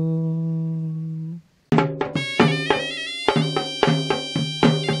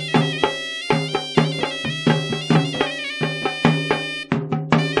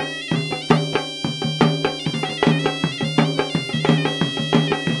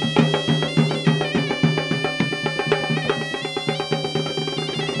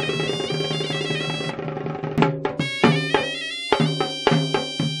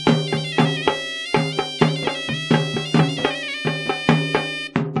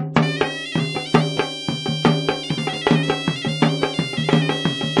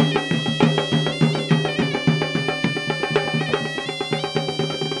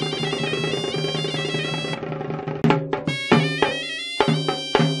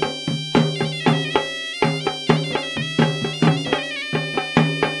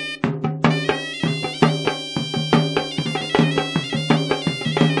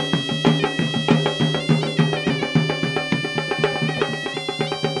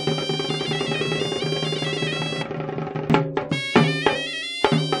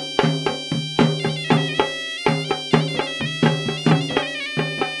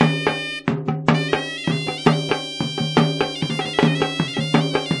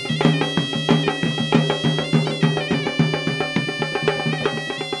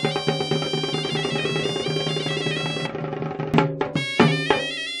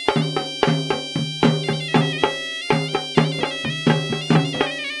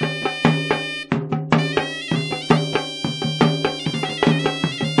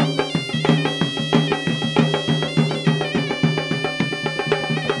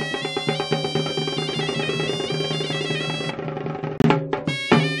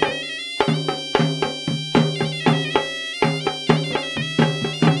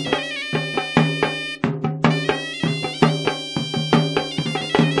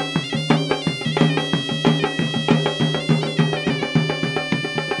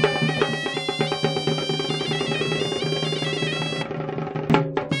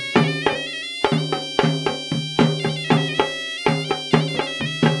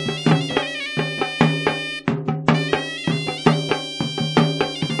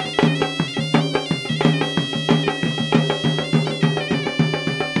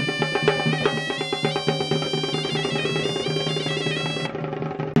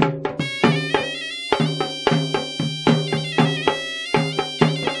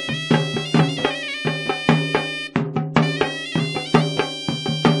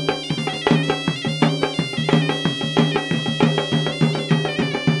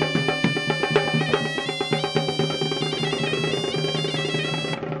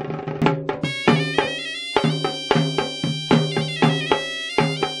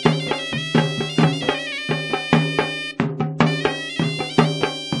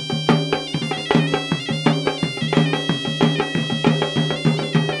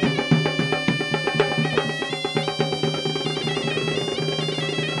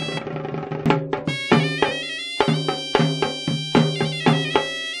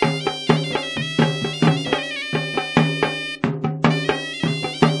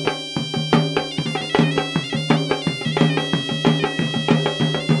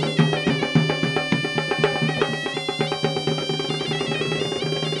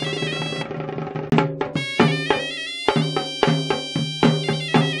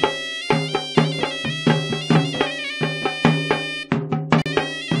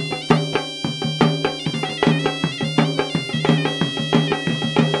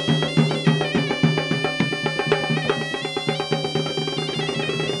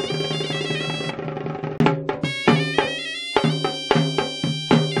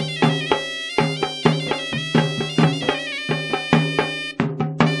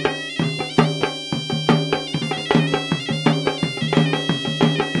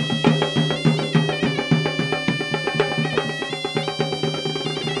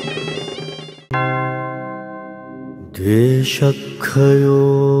 දේශක්ඛයෝ